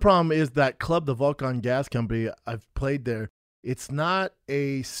 The other problem is that club, the Vulcan Gas Company, I've played there. It's not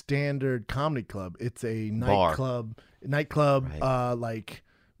a standard comedy club. It's a nightclub, Right. like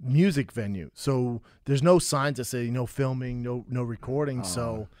music venue. So there's no signs that say no filming, no recording.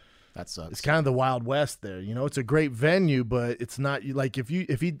 So that sucks. It's kind of the Wild West there. You know, it's a great venue, but it's not like if they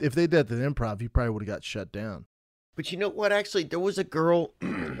did that at the Improv, he probably would have got shut down. But you know what? Actually, there was a girl.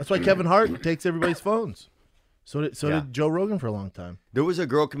 That's why Kevin Hart takes everybody's phones. So Yeah. did Joe Rogan for a long time. There was a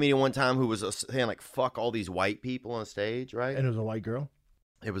girl comedian one time who was saying like "fuck all these white people" on stage, right? And it was a white girl.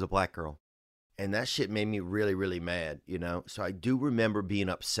 It was a black girl, and that shit made me really, really mad. You know, so I do remember being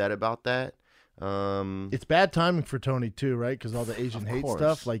upset about that. It's bad timing for Tony too, right? Because all the Asian hate course.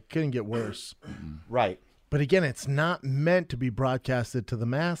 stuff like couldn't get worse. Right. But again, it's not meant to be broadcasted to the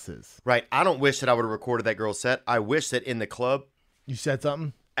masses. Right. I don't wish that I would have recorded that girl's set. I wish that in the club You said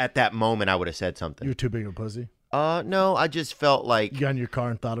something. at that moment I would have said something. You were too big of a pussy. No, I just felt like You got in your car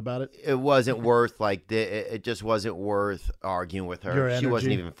and thought about it. it wasn't worth it just wasn't worth arguing with her. Your She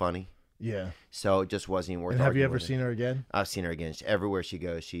wasn't energy? even funny. Yeah. So it just wasn't even worth. And have you arguing ever with her. seen her again? I've seen her again. Everywhere she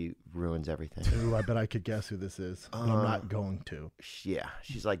goes, she ruins everything. Ooh, I bet I could guess who this is. But I'm not going to. Yeah,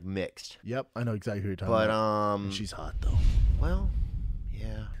 she's like mixed. Yep, I know exactly who you're talking But about. And she's hot though. well,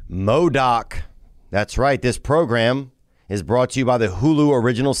 yeah. MODOK. That's right. This program is brought to you by the Hulu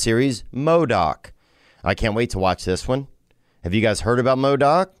original series MODOK. I can't wait to watch this one. Have you guys heard about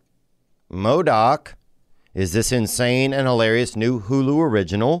MODOK? MODOK is this insane and hilarious new Hulu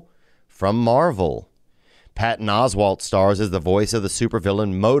original from Marvel. Patton Oswalt stars as the voice of the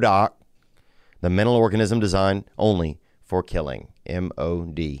supervillain MODOK, the mental organism designed only for killing.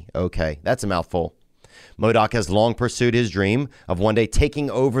 M-O-D. Okay, that's a mouthful. MODOK has long pursued his dream of one day taking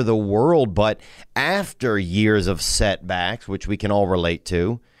over the world, but after years of setbacks, which we can all relate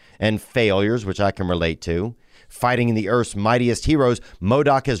to, and failures, which I can relate to, fighting the Earth's mightiest heroes,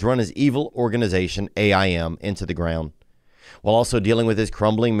 MODOK has run his evil organization, AIM, into the ground. While also dealing with his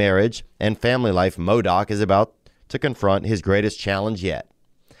crumbling marriage and family life, MODOK is about to confront his greatest challenge yet.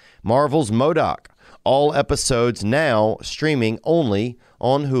 Marvel's MODOK. All episodes now streaming only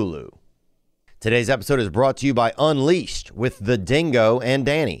on Hulu. Today's episode is brought to you by Unleashed with the Dingo and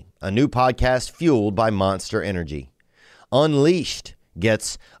Danny, a new podcast fueled by Monster Energy. Unleashed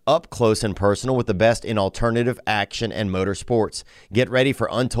gets up close and personal with the best in alternative action and motorsports. Get ready for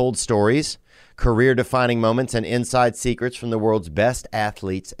untold stories, career-defining moments, and inside secrets from the world's best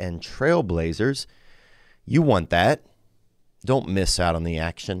athletes and trailblazers. You want that. Don't miss out on the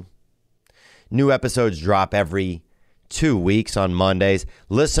action. New episodes drop every 2 weeks on Mondays.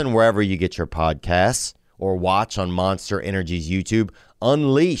 Listen wherever you get your podcasts or watch on Monster Energy's YouTube.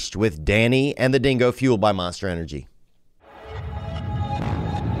 Unleashed with Danny and the Dingo, fueled by Monster Energy.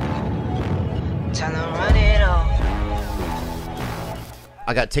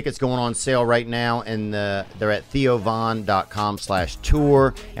 I got tickets going on sale right now, and they're at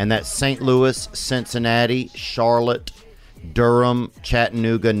theovon.com/tour, and that's St. Louis, Cincinnati, Charlotte, Durham,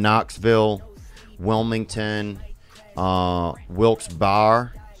 Chattanooga, Knoxville, Wilmington,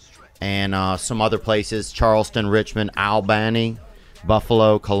 Wilkes-Barre, and some other places, Charleston, Richmond, Albany,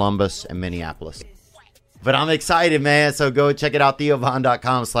 Buffalo, Columbus, and Minneapolis. But I'm excited, man, so go check it out,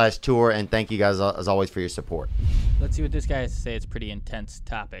 theovon.com/tour, and thank you guys, as always, for your support. Let's see what this guy has to say. It's a pretty intense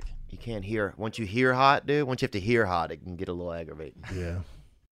topic. You can't hear. Once you hear hot, dude, once you have to hear hot, it can get a little aggravating. Yeah.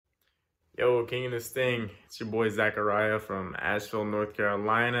 Yo, King of this thing. It's your boy Zachariah from Asheville, North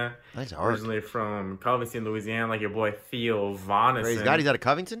Carolina. Nice art. Originally from Covington, Louisiana, like your boy Theo Vonneson. Praise God, he's out of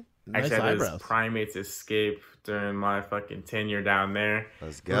Covington? Actually, Nice I had eyebrows. his primates escape during my fucking tenure down there. Let's I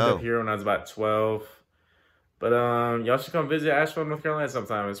was go. up here when I was about 12. But y'all should come visit Asheville, North Carolina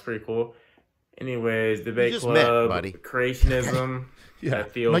sometime. It's pretty cool. Anyways, Debate just Club, met, buddy. Creationism, Yeah,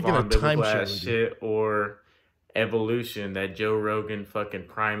 that Theo like in a Von biblical timeshare ass with you. shit, or Evolution, that Joe Rogan fucking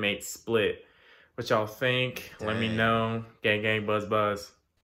primate split. What y'all think? Let me Dang. know. Gang, gang, buzz, buzz.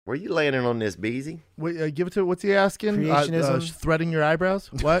 Where you landing on this, Beezy? Wait, give it to what's he asking? Creationism. Threading your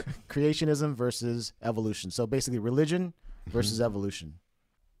eyebrows? What? Creationism versus evolution. So basically, religion versus evolution.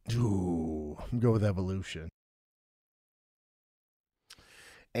 Ooh, I'm go with evolution.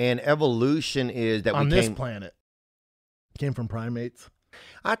 And evolution is that on we this came planet came from primates.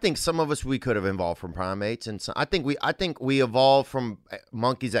 I think some of us we could have evolved from primates, and I think we evolved from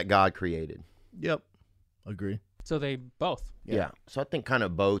monkeys that God created. Yep, agree. So they both. Yeah. So I think kind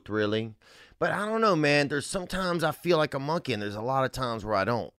of both, really. But I don't know, man. There's sometimes I feel like a monkey, and there's a lot of times where I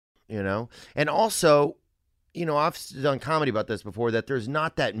don't. And also, I've done comedy about this before. That there's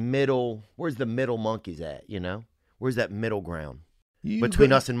not that middle. Where's the middle monkeys at? Where's that middle ground?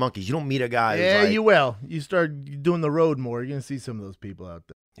 Between us and monkeys, you don't meet a guy. Yeah, who's like, you will. You start doing the road more, you're gonna see some of those people out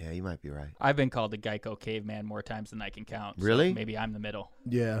there. Yeah, you might be right. I've been called the Geico caveman more times than I can count. So really? maybe I'm the middle.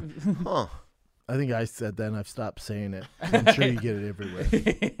 Yeah. Huh. I think I said that, and I've stopped saying it. I'm sure you get it everywhere.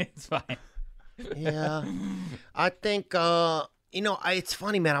 It's fine. Yeah. I think it's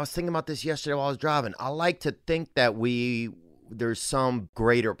funny, man. I was thinking about this yesterday while I was driving. I like to think that there's some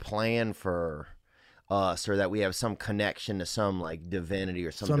greater plan for us, or that we have some connection to some like divinity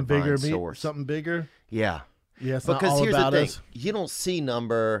or some divine bigger source. Something bigger? Yeah. Yeah, it's because not all here's about the thing. us. You don't see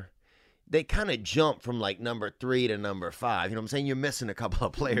they kind of jump from like number 3 to number 5. You know what I'm saying? You're missing a couple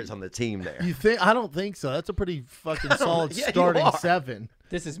of players on the team there. You think? I don't think so. That's a pretty fucking solid Yeah, you starting are. 7.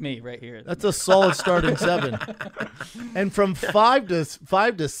 This is me right here. That's a solid starting 7. And from 5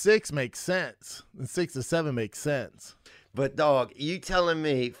 to 6 makes sense. And 6 to 7 makes sense. But dog, you telling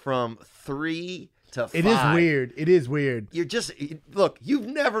me from 3 to 5? It is weird. It is weird. You're just look. You've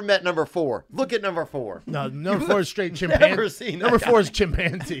never met number 4. Look at number 4. No, number 4 is straight chimpanzee. Never seen that number 4 guy. is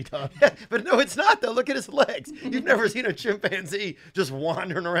chimpanzee, dog. Yeah, but no, it's not though. Look at his legs. You've never seen a chimpanzee just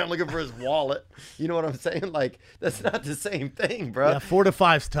wandering around looking for his wallet. You know what I'm saying? Like that's not the same thing, bro. Yeah, 4 to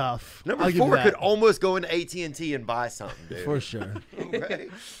 5's tough. Number I'll give you 4 that. could almost go into AT&T and buy something, dude. For sure. Right?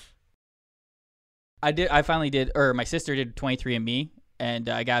 I finally did, or my sister did 23andMe, and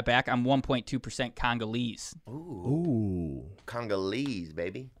I got back. I'm 1.2% Congolese. Ooh. Congolese,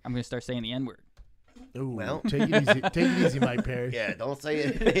 baby. I'm going to start saying the N-word. Ooh, well, take it easy. Take it easy, Mike Perry. Yeah, don't say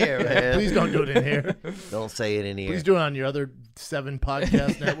it in here, man. Please don't do it in here. Don't say it in here. Please do it on your other 7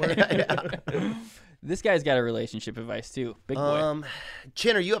 podcast network. This guy's got a relationship advice, too. Big boy.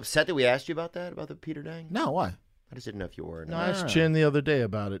 Chin, are you upset that we asked you about that, about the Peter Dang? No, why? I just didn't know if you were. No, I asked Chin the other day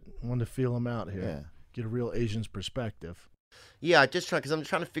about it. I wanted to feel him out here. Yeah. Get a real Asian's perspective. Yeah, because I'm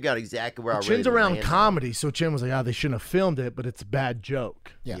trying to figure out exactly where I Chin's around comedy, so Chin was like, they shouldn't have filmed it, but it's a bad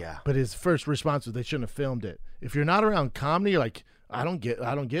joke. Yeah. But his first response was they shouldn't have filmed it. If you're not around comedy, you're like, I don't get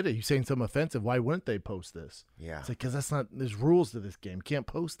it. You're saying something offensive. Why wouldn't they post this? Yeah. It's like, because there's rules to this game. You can't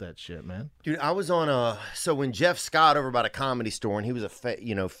post that shit, man. Dude, I was on so when Jeff Scott over by the Comedy Store, and he was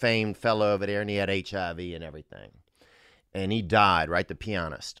a famed fellow over there, and he had HIV and everything. And he died, right? The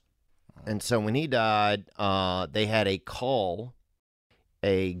pianist. And so when he died, they had a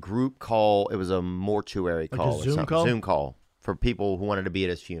group call. It was a mortuary call. A Zoom call? Zoom call for people who wanted to be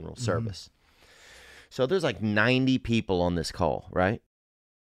at his funeral service. So there's like 90 people on this call, right?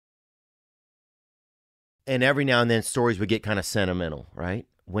 And every now and then stories would get kind of sentimental, right?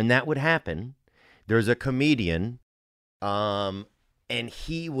 When that would happen, there's a comedian, and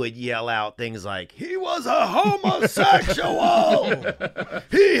he would yell out things like, he was a homosexual.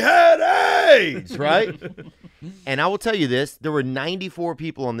 He had AIDS, right? And I will tell you this, there were 94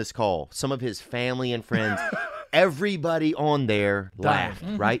 people on this call, some of his family and friends. Everybody on there laughed,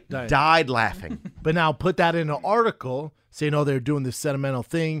 right? Died laughing. But now put that in an article saying, they're doing this sentimental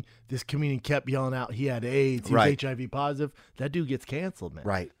thing. This comedian kept yelling out he had AIDS, he was HIV positive. That dude gets canceled, man.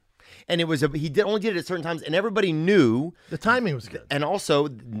 Right. And it was only did it at certain times, and everybody knew the timing was good, and also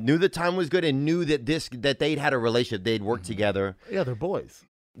knew the time was good, and knew that that they'd had a relationship, they'd worked together. Yeah, they're boys.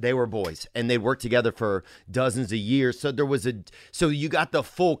 They were boys, and they'd worked together for dozens of years. So so you got the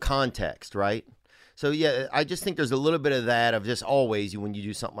full context, right? So yeah, I just think there's a little bit of that of just always when you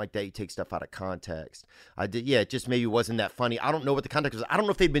do something like that, you take stuff out of context. It just maybe wasn't that funny. I don't know what the context was. I don't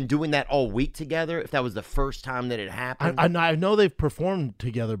know if they'd been doing that all week together, if that was the first time that it happened. I know they've performed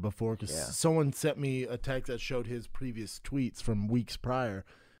together before because someone sent me a text that showed his previous tweets from weeks prior,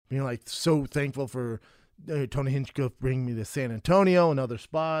 being like so thankful for Tony Hinchcliffe bringing me to San Antonio and other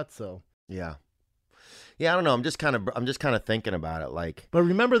spots. So yeah. Yeah, I don't know. I'm just kind of thinking about it, like. But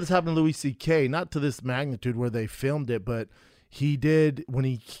remember, this happened to Louis C.K. Not to this magnitude where they filmed it, but he did when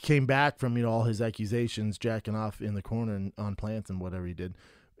he came back from all his accusations, jacking off in the corner and on plants and whatever he did.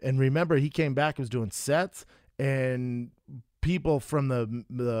 And remember, he came back, was doing sets, and people from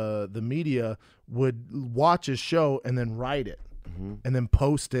the media would watch his show and then write it. and then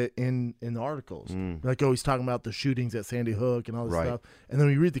post it in the articles. Like, oh, he's talking about the shootings at Sandy Hook and all this stuff. And then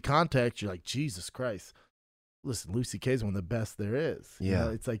when you read the context, you're like, Jesus Christ. Listen, Lucy K is one of the best there is. You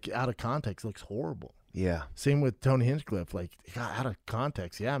know, it's like out of context, it looks horrible. Yeah. Same with Tony Hinchcliffe. Like, God, out of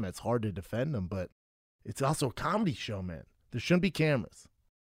context, man, it's hard to defend him, but it's also a comedy show, man. There shouldn't be cameras.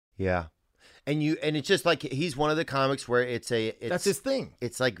 Yeah. And it's just like he's one of the comics where it's that's his thing.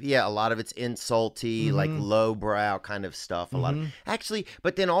 It's like, a lot of it's insulty, like lowbrow kind of stuff. A lot of actually,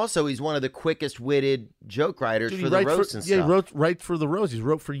 but then also he's one of the quickest witted joke writers for the roast and stuff. Yeah, he wrote for the roast. He's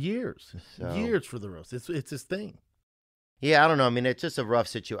wrote for years. Years for the roast. It's his thing. Yeah, I don't know. I mean, it's just a rough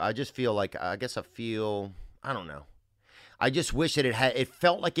situation. I just feel like I don't know. I just wish it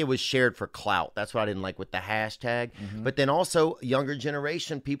felt like it was shared for clout. That's what I didn't like with the hashtag. But then also, younger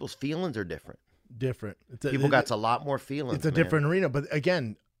generation, people's feelings are different. People got a lot more feelings. It's a different arena. But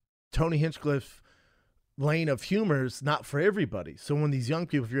again, Tony Hinchcliffe lane of humor is not for everybody. So when these young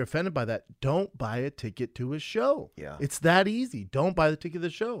people, if you're offended by that, don't buy a ticket to his show. Yeah. It's that easy. Don't buy the ticket to the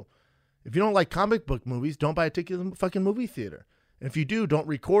show. If you don't like comic book movies, don't buy a ticket to the fucking movie theater. And if you do, don't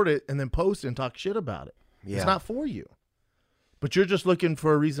record it and then post it and talk shit about it. Yeah. It's not for you. But you're just looking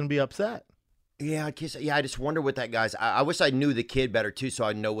for a reason to be upset. Yeah, I just wonder what that guy's. I wish I knew the kid better too, so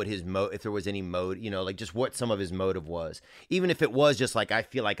I'd know what his if there was any like just what some of his motive was. Even if it was just like, I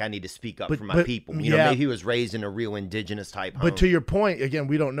feel like I need to speak up for my people. You know, maybe he was raised in a real indigenous type home. But to your point, again,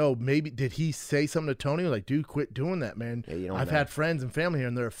 we don't know. Maybe did he say something to Tony like, dude, quit doing that, man? Yeah, you don't I've know. had friends and family here,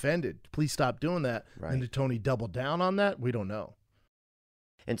 and they're offended. Please stop doing that. Right. And did Tony double down on that? We don't know.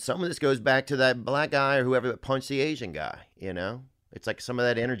 And some of this goes back to that black guy or whoever that punched the Asian guy. You know, it's like some of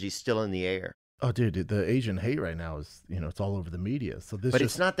that energy's still in the air. Oh, dude, the Asian hate right now is, it's all over the media. So this, but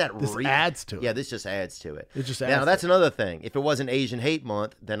it's not that. This adds to it. Yeah, this just adds to it. It just adds. Now that's another thing. If it wasn't Asian Hate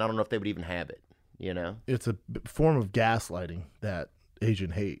Month, then I don't know if they would even have it. You know, it's a form of gaslighting, that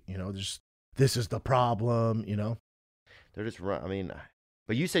Asian hate. This is the problem. They're just. I mean,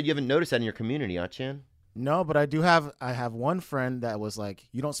 but you said you haven't noticed that in your community, huh, Chin? No, but I have one friend that was like,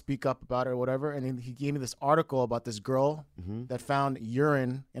 you don't speak up about it or whatever. And then he gave me this article about this girl that found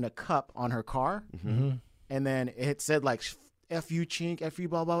urine in a cup on her car. And then it said like, F you chink, F you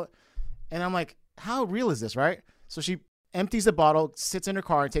blah, blah. And I'm like, how real is this, right? So she empties the bottle, sits in her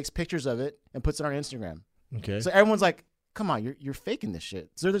car and takes pictures of it and puts it on her Instagram. Okay. So everyone's like, come on, you're faking this shit.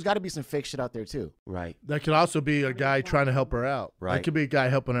 So there's got to be some fake shit out there too. Right. That could also be a guy trying to help her out. Right. That could be a guy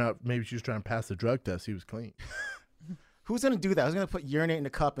helping her out. Maybe she was trying to pass the drug test. He was clean. Who's going to do that? Who's going to put urinate in a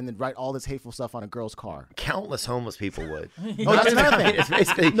cup and then write all this hateful stuff on a girl's car? Countless homeless people would. That's another thing. It's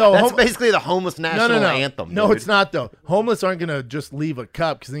basically, that's basically the homeless national anthem. No, dude. it's not, though. Homeless aren't going to just leave a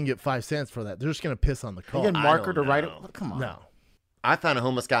cup because they can get 5 cents for that. They're just going to piss on the car. You get marker to write it? Come on. No. I found a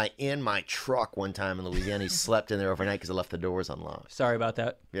homeless guy in my truck one time in Louisiana. He slept in there overnight because I left the doors unlocked. Sorry about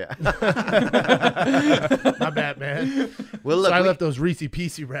that. Yeah. My bad, man. Well, look, so I left those Reese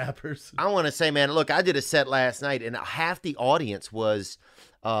Peasy wrappers. I want to say, man, look, I did a set last night, and half the audience was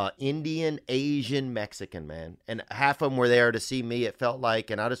Indian, Asian, Mexican, man. And half of them were there to see me, it felt like.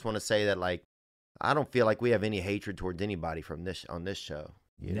 And I just want to say that, like, I don't feel like we have any hatred towards anybody on this show.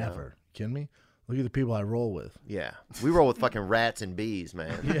 Never. Kidding me? Look at the people I roll with. Yeah. We roll with fucking rats and bees,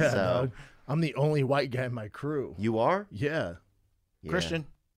 man. Yeah. So. No, I'm the only white guy in my crew. You are? Yeah. Christian.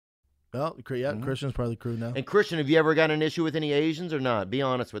 Well, Christian's part of the crew now. And Christian, have you ever got an issue with any Asians or not? Be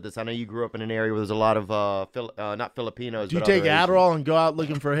honest with us. I know you grew up in an area where there's a lot of not Filipinos. Do you but take other Adderall Asians. and go out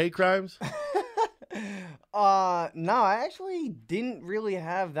looking for hate crimes? No, I actually didn't really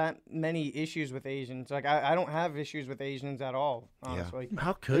have that many issues with Asians. Like, I don't have issues with Asians at all, honestly. Yeah.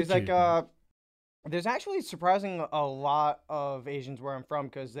 How could There's you? There's actually surprising a lot of Asians where I'm from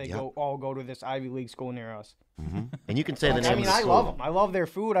because they all go to this Ivy League school near us. And you can say the name of the I school. love them. I love their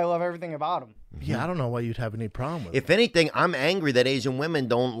food. I love everything about them. Yeah, I don't know why you'd have any problem with it. If anything, I'm angry that Asian women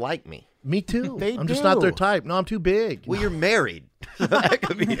don't like me. Me too. They I'm just not do. their type. No, I'm too big. Well, you're married. That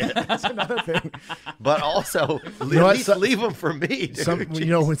could be it. That's another thing. But also, at know what? least leave them for me,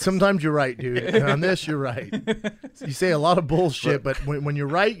 dude. When sometimes you're right, dude. And on this, you're right. You say a lot of bullshit, but when you're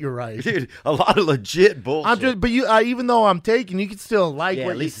right, you're right. Dude, a lot of legit bullshit. But even though I'm taking, you can still like yeah,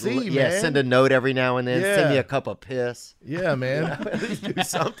 what at least, you see, man. send a note every now and then. Yeah. Send me a cup of piss. Yeah, man. At least do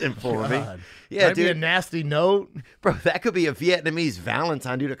something for me. God. Yeah, Might be a dude. nasty note. Bro, that could be a Vietnamese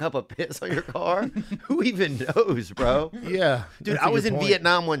Valentine, dude. A cup of piss on your car. Who even knows, bro? Yeah. Dude, that's a I was good in point.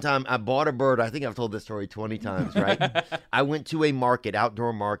 Vietnam one time. I bought a bird. I think I've told this story 20 times, right? I went to a market,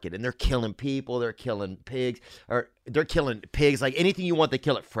 outdoor market, and they're killing people. They're killing pigs. They're killing pigs, like anything you want, they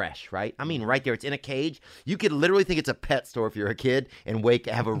kill it fresh, right? I mean, right there, it's in a cage. You could literally think it's a pet store if you're a kid and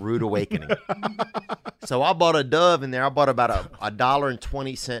have a rude awakening. So I bought a dove in there. I bought about a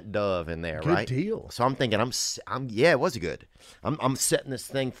 $1.20 dove in there, Good right? deal. So I'm thinking, yeah, it was good. I'm setting this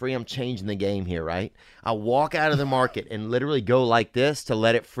thing free. I'm changing the game here, right? I walk out of the market and literally go like this to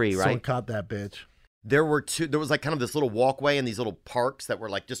let it free, right? Someone caught that bitch. There was like kind of this little walkway and these little parks that were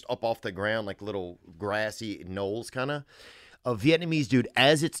like just up off the ground, like little grassy knolls kind of. A Vietnamese dude,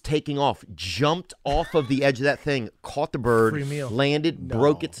 as it's taking off, jumped off of the edge of that thing, caught the bird, Free meal. landed,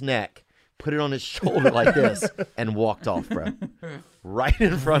 broke its neck, put it on his shoulder like this, and walked off, bro. Right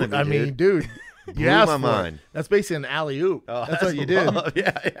in front of me, I mean, dude. You Blew asked my for mind. it. That's basically an alley-oop. Oh, that's what you did. love.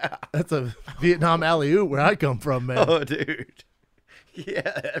 Yeah. That's a Vietnam alley-oop where I come from, man. Oh, dude. Yeah,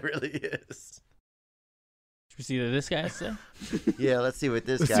 that really is. Should we see what this guy has to say? Yeah, let's see what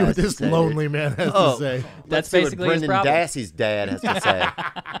this Let's guy see what has to this say, lonely dude. man has to say. Let's That's see what basically his Brendan problem. Dassey's dad has to say.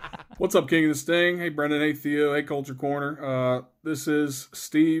 What's up, King of the Sting? Hey, Brendan. Hey, Theo. Hey, Culture Corner. This is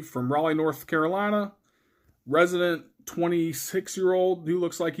Steve from Raleigh, North Carolina. Resident 26-year-old who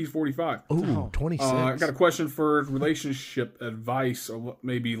looks like he's 45. Ooh, 26. I got a question for relationship advice, or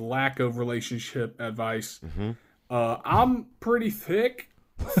maybe lack of relationship advice. I'm pretty thick,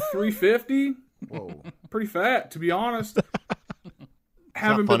 350. Whoa. Pretty fat, to be honest. It's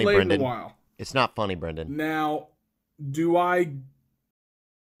Haven't not funny, been laid Brendan. in a while. It's not funny, Brendan. Now, do I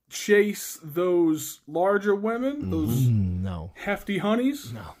chase those larger women, those no hefty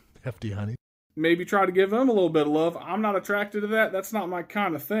honeys? No, hefty honey. Maybe try to give them a little bit of love. I'm not attracted to that. That's not my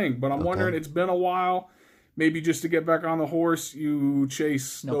kind of thing. But I'm wondering, it's been a while. Maybe just to get back on the horse, you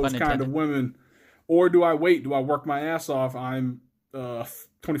chase No those pun kind of intended. women. Or do I wait? Do I work my ass off? I'm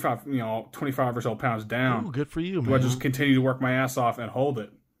 25 or so pounds down. Ooh, good for you, Do I man. just continue to work my ass off and hold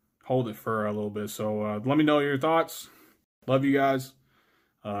it for a little bit? So let me know your thoughts. Love you guys.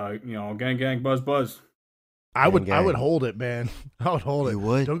 Gang, buzz, buzz. I would gang. hold it, man. I would hold it. You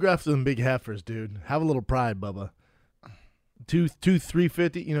would? Don't go after them big heifers, dude. Have a little pride, Bubba. Two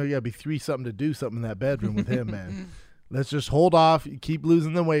 350. You gotta be 3 something to do something in that bedroom with him, man. Let's just hold off. You keep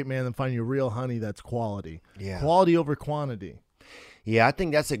losing the weight, man, and find your real honey that's quality. Yeah. Quality over quantity. Yeah, I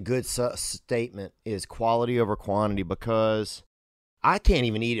think that's a good statement, is quality over quantity, because I can't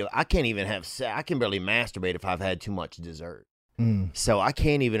even eat it. I can't even have sex. I can barely masturbate if I've had too much dessert. So I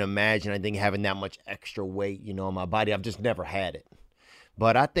can't even imagine, I think, having that much extra weight, on my body. I've just never had it.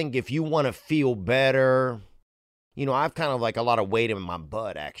 But I think if you want to feel better, I've kind of like a lot of weight in my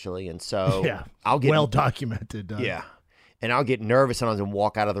butt, actually. And so Yeah. I'll get well documented. Yeah. And I'll get nervous sometimes and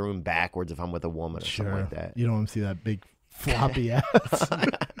walk out of the room backwards if I'm with a woman or Sure. something like that. You don't want to see that big floppy ass.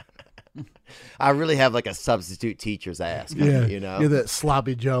 I really have like a substitute teacher's ass, Yeah. You're that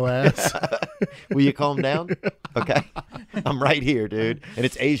sloppy Joe ass. Will you calm down? Okay. I'm right here, dude. And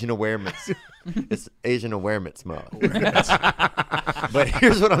it's Asian awareness. It's Asian awareness month. But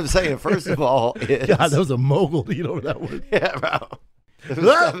here's what I'm saying. First of all, is God, that was a mogul to get over that one. Yeah, bro.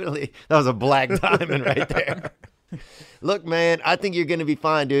 That was a black diamond right there. Look, man, I think you're going to be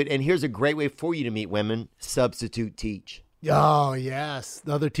fine, dude. And here's a great way for you to meet women. Substitute teach. Oh, yes.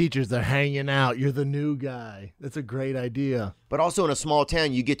 The other teachers, they're hanging out. You're the new guy. That's a great idea. But also in a small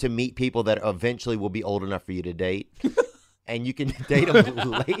town, you get to meet people that eventually will be old enough for you to date. And you can date them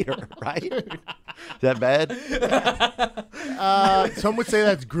later, right? Is that bad? Some would say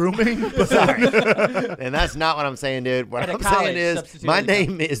that's grooming. But Sorry. And that's not what I'm saying, dude. What At a I'm college, saying is substitute my at a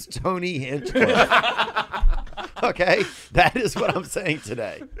name is Tony Hinchcliffe. Okay? That is what I'm saying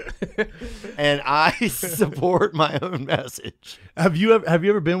today. And I support my own message. Have you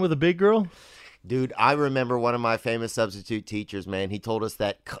ever been with a big girl? Dude, I remember one of my famous substitute teachers, man. He told us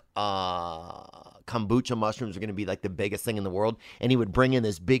that kombucha mushrooms are going to be like the biggest thing in the world. And he would bring in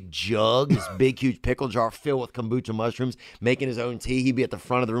this big jug, this big, huge pickle jar filled with kombucha mushrooms, making his own tea. He'd be at the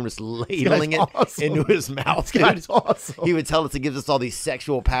front of the room just ladling it awesome. into his mouth. This guy's awesome. He would tell us it gives us all these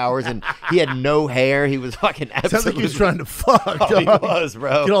sexual powers. And he had no hair. He was fucking absolutely. Sounds like he was trying to fuck. Oh, he dog. was,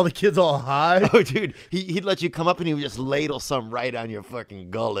 bro. Get all the kids all high. Oh, dude. He'd let you come up and he would just ladle some right on your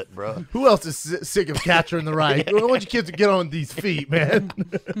fucking gullet, bro. Who else is sick of Catcher in the Rye? I want you kids to get on these feet, man.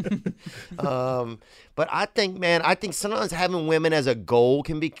 But I think sometimes having women as a goal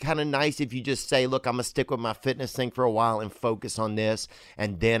can be kind of nice if you just say, look, I'm going to stick with my fitness thing for a while and focus on this,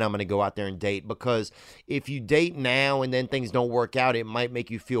 and then I'm going to go out there and date. Because if you date now and then things don't work out, it might make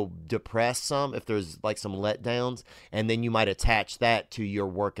you feel depressed some if there's like some letdowns, and then you might attach that to your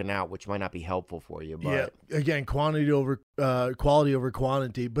working out, which might not be helpful for you. But Yeah, again, quality over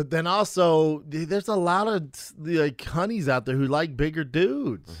quantity. But then also, there's a lot of like honeys out there who like bigger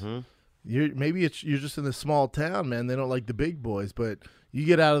dudes. Mhm. Maybe you're just in a small town, man. They don't like the big boys, but you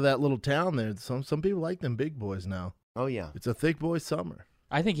get out of that little town there. Some people like them big boys now. Oh yeah, it's a thick boy summer.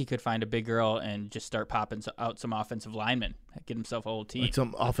 I think he could find a big girl and just start popping out some offensive linemen, get himself a whole team, like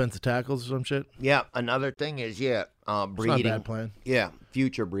some offensive tackles or some shit. Yeah. Another thing is breeding. It's not a bad plan. Yeah,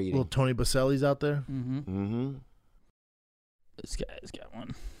 future breeding. Little Tony Baselli's out there. Mm-hmm. Mm-hmm. This guy's got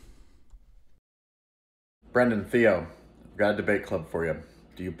one. Brendan, Theo, I've got a debate club for you.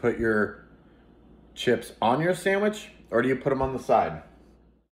 Do you put your chips on your sandwich or do you put them on the side?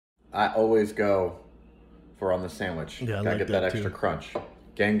 I always go for on the sandwich. Yeah, I Gotta like get that that extra too. crunch.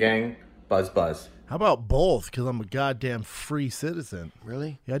 Gang, gang, buzz, buzz. How about both? Because I'm a goddamn free citizen.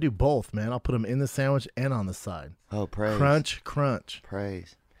 Really? Yeah, I do both, man. I'll put them in the sandwich and on the side. Oh, praise. Crunch, crunch.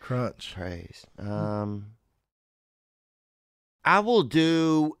 Praise. Crunch. Praise. I will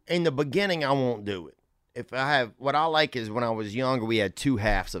do, in the beginning, I won't do it. If I have, what I like is when I was younger, we had 2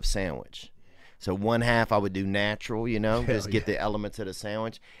 halves of sandwich. So one half I would do natural, just get the elements of the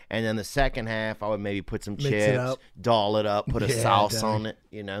sandwich. And then the second half I would maybe put some Mix it chips, up. doll it up, put a Yeah, sauce dang. on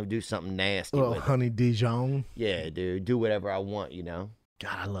it, do something nasty Little with it. honey Dijon. Yeah, dude, do whatever I want, God,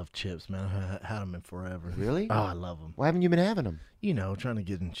 I love chips, man. I had them in forever. Really? Oh, I love them. Why haven't you been having them? Trying to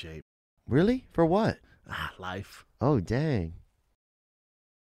get in shape. Really? For what? Life. Oh, dang.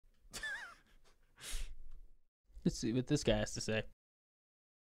 Let's see what this guy has to say.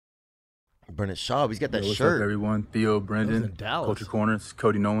 Brennan Shaw, he's got that What's shirt. up, everyone? Theo, That was Brendan, in Dallas. Culture Corner. It's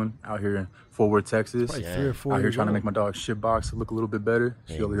Cody Nolan out here in Fort Worth, Texas. Probably 3 or 4 out here years trying to old. make my dog Shitbox look a little bit better.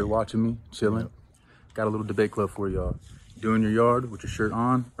 She over here watching me, chilling. Got a little debate club for y'all. Doing your yard with your shirt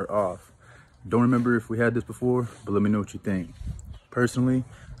on or off. Don't remember if we had this before, but let me know what you think. Personally,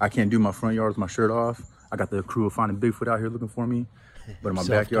 I can't do my front yard with my shirt off. I got the crew of Finding Bigfoot out here looking for me, but in my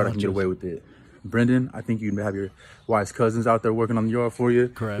backyard I can get away with it. Brendan, I think you can have your wife's cousins out there working on the yard for you.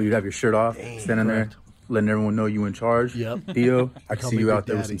 Correct. But you'd have your shirt off, standing there, letting everyone know you in charge. Yep. Theo, I can Call see me you Big out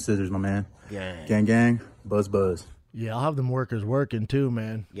there with Daddy. some scissors, my man. Gang. Gang, gang, buzz, buzz. Yeah, I'll have them workers working too,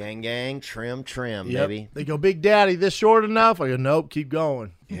 man. Gang, gang, trim, trim, Yep. baby. They go, Big Daddy, this short enough? I go, nope, keep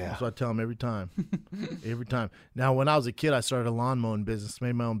going. Yeah. That's what I tell them every time. Every time. Now, when I was a kid, I started a lawn mowing business,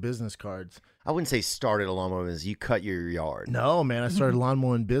 made my own business cards. I wouldn't say started a lawnmower business. You cut your yard. No, man, I started lawn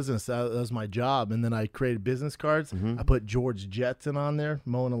mowing business. That was my job. And then I created business cards. I put George Jetson on there,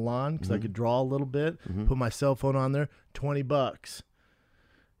 mowing a lawn, because I could draw a little bit. Put my cell phone on there, $20.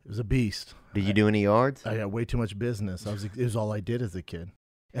 It was a beast. Did you do any yards? I got way too much business. It was all I did as a kid.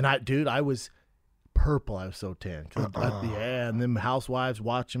 And I was purple. I was so tan. Yeah, and then housewives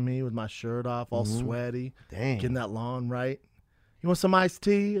watching me with my shirt off, all sweaty. Dang. Getting that lawn right. You want some iced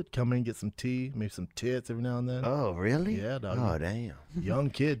tea? I'd come in and get some tea, maybe some tits every now and then. Oh, really? Yeah, dog. Oh, damn. Young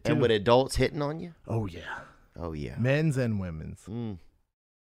kid, too. And with adults hitting on you? Oh, yeah. Oh, yeah. Men's and women's.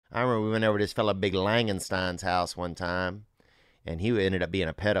 I remember we went over to this fella Big Langenstein's house one time, and he ended up being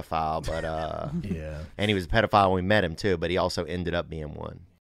a pedophile, but yeah. And he was a pedophile when we met him too, but he also ended up being one.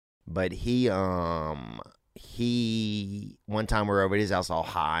 But he one time we were over at his house all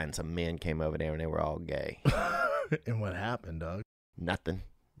high, and some men came over there and they were all gay. And what happened, dog? Nothing.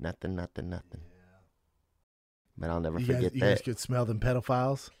 But I'll never You forget guys, that. You guys could smell them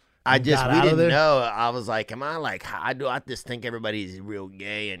pedophiles? We got out of didn't there? know. I was like, am I like high? Do I just think everybody's real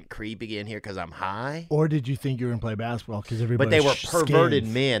gay and creepy in here because I'm high? Or did you think you were going to play basketball because everybody? But they were perverted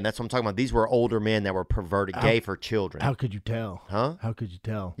men. That's what I'm talking about. These were older men that were perverted, gay for children. How could you tell? Huh? How could you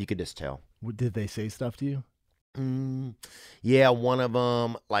tell? You could just tell. Did they say stuff to you? Yeah, one of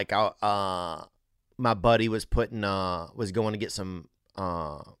them, like, my buddy was going to get some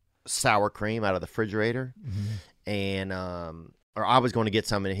sour cream out of the refrigerator, and or I was going to get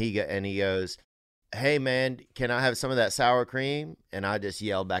some, and he goes, "Hey man, can I have some of that sour cream?" And I just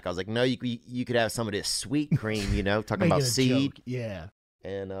yelled back. I was like, "No, you could have some of this sweet cream, talking Making about a seed." joke. Yeah.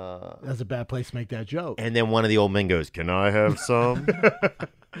 And that's a bad place to make that joke. And then one of the old men goes, "Can I have some?"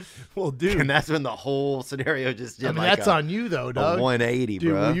 Well, dude, and that's when the whole scenario just did. I mean, like that's on you though, a dog. 180, dude,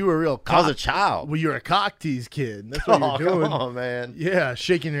 bro. Well, you were a real. I was a child. Well, you were a cock tease kid. That's what you're doing. Come on, man. Yeah,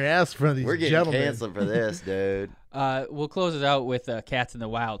 shaking your ass in front of these We're getting gentlemen. canceled for this, dude. We'll close it out with Cats in the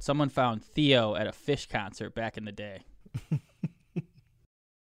Wild. Someone found Theo at a Fish concert back in the day.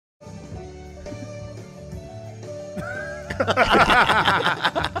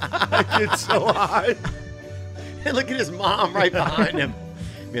 That kid's so high. Look at his mom right behind him.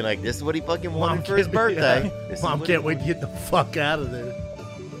 Being like, this is what he fucking wanted for his birthday. Yeah. This is Mom what can't he- wait to get the fuck out of there.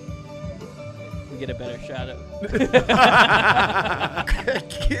 We get a better shot of That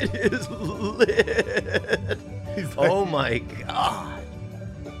kid is lit. Oh my god.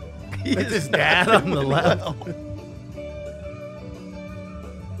 He That's is his dad not on the doing left. well.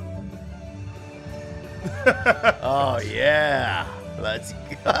 Oh, yeah. Let's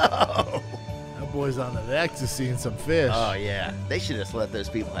go. That boy's on an ecstasy and some fish. Oh, yeah. They should just let those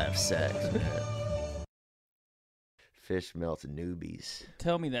people have sex, man. Fish melts newbies.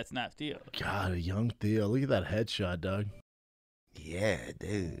 Tell me that's not Theo. God, a young Theo. Look at that headshot, Doug. Yeah,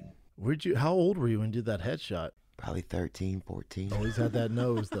 dude. How old were you when you did that headshot? Probably 13, 14. Always had that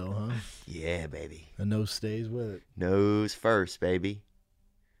nose, though, huh? Yeah, baby. The nose stays with it. Nose first, baby.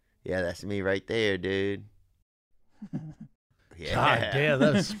 Yeah, that's me right there, dude. Yeah. God damn,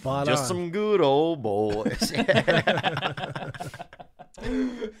 that's spot Just on. some good old boys.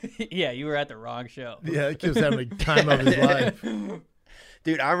 Yeah, you were at the wrong show. Yeah, that kid's having a time of his life.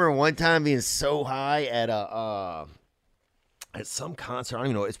 Dude, I remember one time being so high at some concert. I don't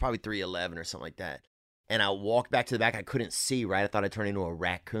even know. It's probably 311 or something like that. And I walked back to the back. I couldn't see, right? I thought I turned into a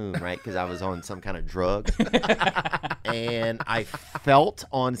raccoon, right? Because I was on some kind of drug. And I felt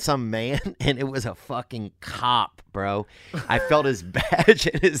on some man, and it was a fucking cop, bro. I felt his badge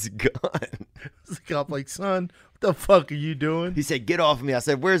and his gun. This cop like, son, what the fuck are you doing? He said, get off of me. I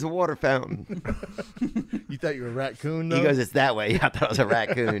said, where's the water fountain? You thought you were a raccoon, though? He goes, it's that way. I thought I was a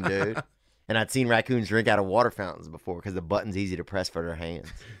raccoon, dude. And I'd seen raccoons drink out of water fountains before because the button's easy to press for their hands.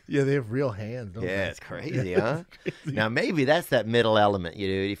 Yeah, they have real hands, don't they? Yeah, it's crazy, Yeah, huh? it's crazy. Now, maybe that's that middle element, you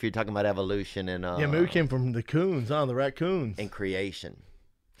dude, if you're talking about evolution and... Yeah, maybe we came from the coons, huh? The raccoons. And creation.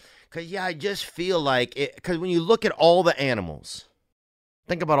 Because, yeah, I just feel like... Because when you look at all the animals,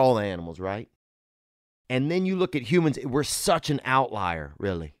 think about all the animals, right? And then you look at humans, we're such an outlier,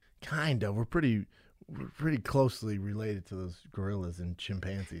 really. Kind of. We're pretty closely related to those gorillas and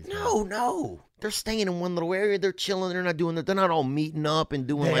chimpanzees. No. They're staying in one little area. They're chilling. They're not all meeting up and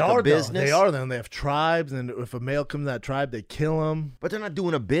doing They like are, a business. They are, then. They have tribes, and if a male comes in that tribe, they kill him. But they're not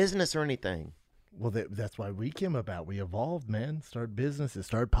doing a business or anything. Well, that's why we came about. We evolved, man. Start businesses,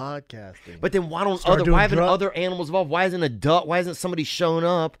 start podcasting. But then why Start doing haven't other animals evolved? Why isn't a duck? Why isn't somebody showing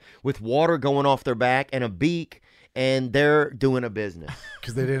up with water going off their back and a beak, and they're doing a business?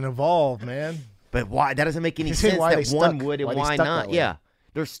 Because they didn't evolve, man. But why? That doesn't make any sense that one would and why not. Yeah.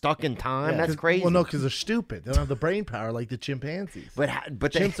 They're stuck in time. Yeah. That's crazy. Well, no, because they're stupid. They don't have the brain power like the chimpanzees. But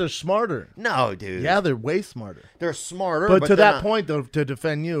chimps are smarter. No, dude. Yeah, they're way smarter. They're smarter. But to they're that not... point, though, to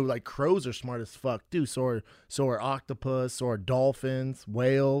defend you, like crows are smart as fuck, dude. So are octopus, so are dolphins,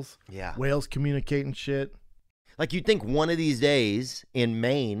 whales. Yeah. Whales communicate and shit. Like you'd think one of these days in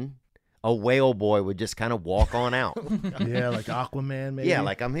Maine, a whale boy would just kind of walk on out. Yeah, like Aquaman, maybe. Yeah,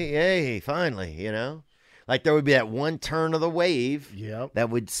 like I'm here. Hey, finally, you know? Like there would be that one turn of the wave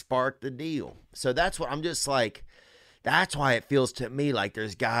that would spark the deal. So that's what I'm just like, that's why it feels to me like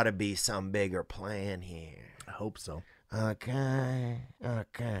there's got to be some bigger plan here. I hope so. Okay.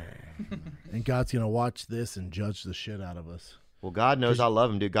 And God's going to watch this and judge the shit out of us. Well, God knows I love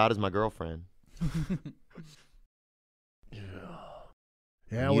him, dude. God is my girlfriend.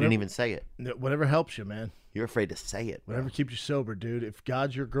 Yeah, you didn't even say it. Whatever helps you, man. You're afraid to say it. Whatever keeps you sober, dude. If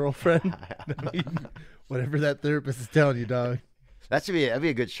God's your girlfriend, whatever that therapist is telling you, dog. That'd be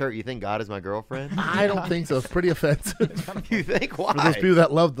a good shirt. You think God is my girlfriend? I don't think so. It's pretty offensive. You think? Why? For those people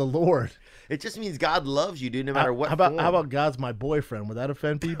that love the Lord. It just means God loves you, dude, no matter what How about God's my boyfriend? Would that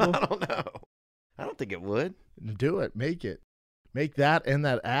offend people? I don't know. I don't think it would. Do it. Make it. Make that and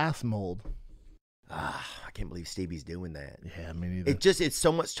that ass mold. I can't believe Stevie's doing that. Yeah, me neither. It's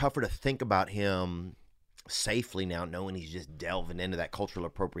so much tougher to think about him safely now, knowing he's just delving into that cultural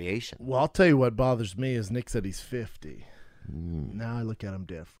appropriation. Well, I'll tell you what bothers me is Nick said he's 50. Now I look at him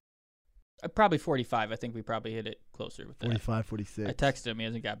different. Probably 45. I think we probably hit it closer with that. 45, 46. I texted him. He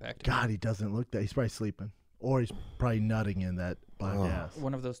hasn't got back to me. God, he doesn't look that. He's probably sleeping. Or he's probably nutting in that gas.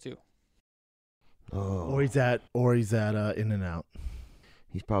 One of those two. Or he's at In-N-Out.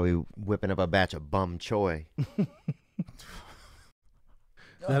 He's probably whipping up a batch of bum choy. Is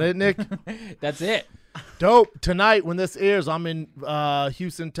that it, Nick? That's it. Dope. Tonight, when this airs, I'm in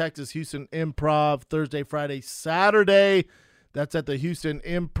Houston, Texas, Houston Improv, Thursday, Friday, Saturday. That's at the Houston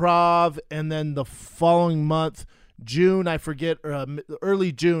Improv. And then the following month, June, I forget,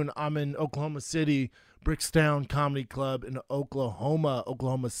 early June, I'm in Oklahoma City, Brickstown Comedy Club in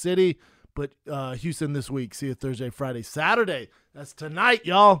Oklahoma City. But Houston this week. See you Thursday, Friday, Saturday. That's tonight,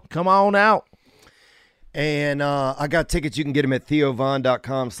 y'all. Come on out. And I got tickets. You can get them at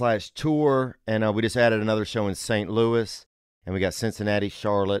theovon.com/tour. And we just added another show in St. Louis. And we got Cincinnati,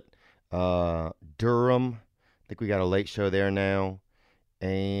 Charlotte, Durham. I think we got a late show there now.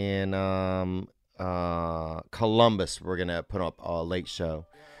 And Columbus, we're going to put up a late show.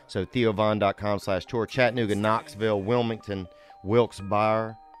 So theovon.com/tour. Chattanooga, Knoxville, Wilmington,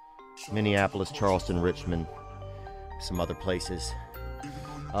 Wilkes-Barre, Minneapolis, Charleston, Richmond, some other places.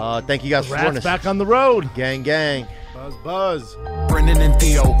 Thank you guys for Rats joining us. back on the road. Gang, gang. Buzz, buzz. Brendan and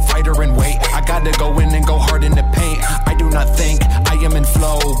Theo, fighter and weight. I gotta go in and go hard in the paint. I do not think I am in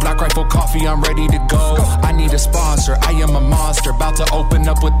flow. Black Rifle Coffee, I'm ready to go. I need a sponsor, I am a monster. About to open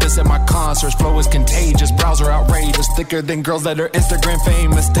up with this at my concerts. Flow is contagious, browser outrageous. Thicker than girls that are Instagram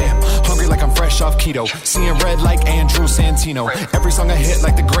famous. Damn, hungry like I'm fresh off keto. Seeing red like Andrew Santino. Every song I hit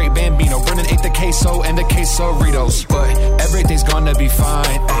like the great Bambino. Brendan ate the queso and the quesoritos. But everything's gonna be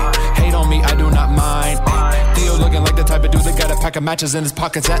fine. Hate on me, I do not mind. Theo looking like the type of dude that got a pack of matches in his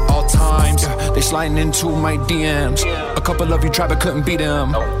pockets at all times. They sliding into my DMs. A couple of you tried but couldn't beat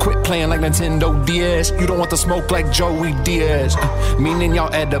them. Quit playing like Nintendo DS. You don't want the smoke like Joey Diaz. Meaning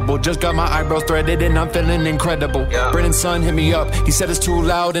y'all edible. Just got my eyebrows threaded and I'm feeling incredible. Brennan's son hit me up. He said it's too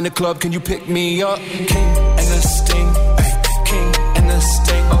loud in the club. Can you pick me up? King and the Sting.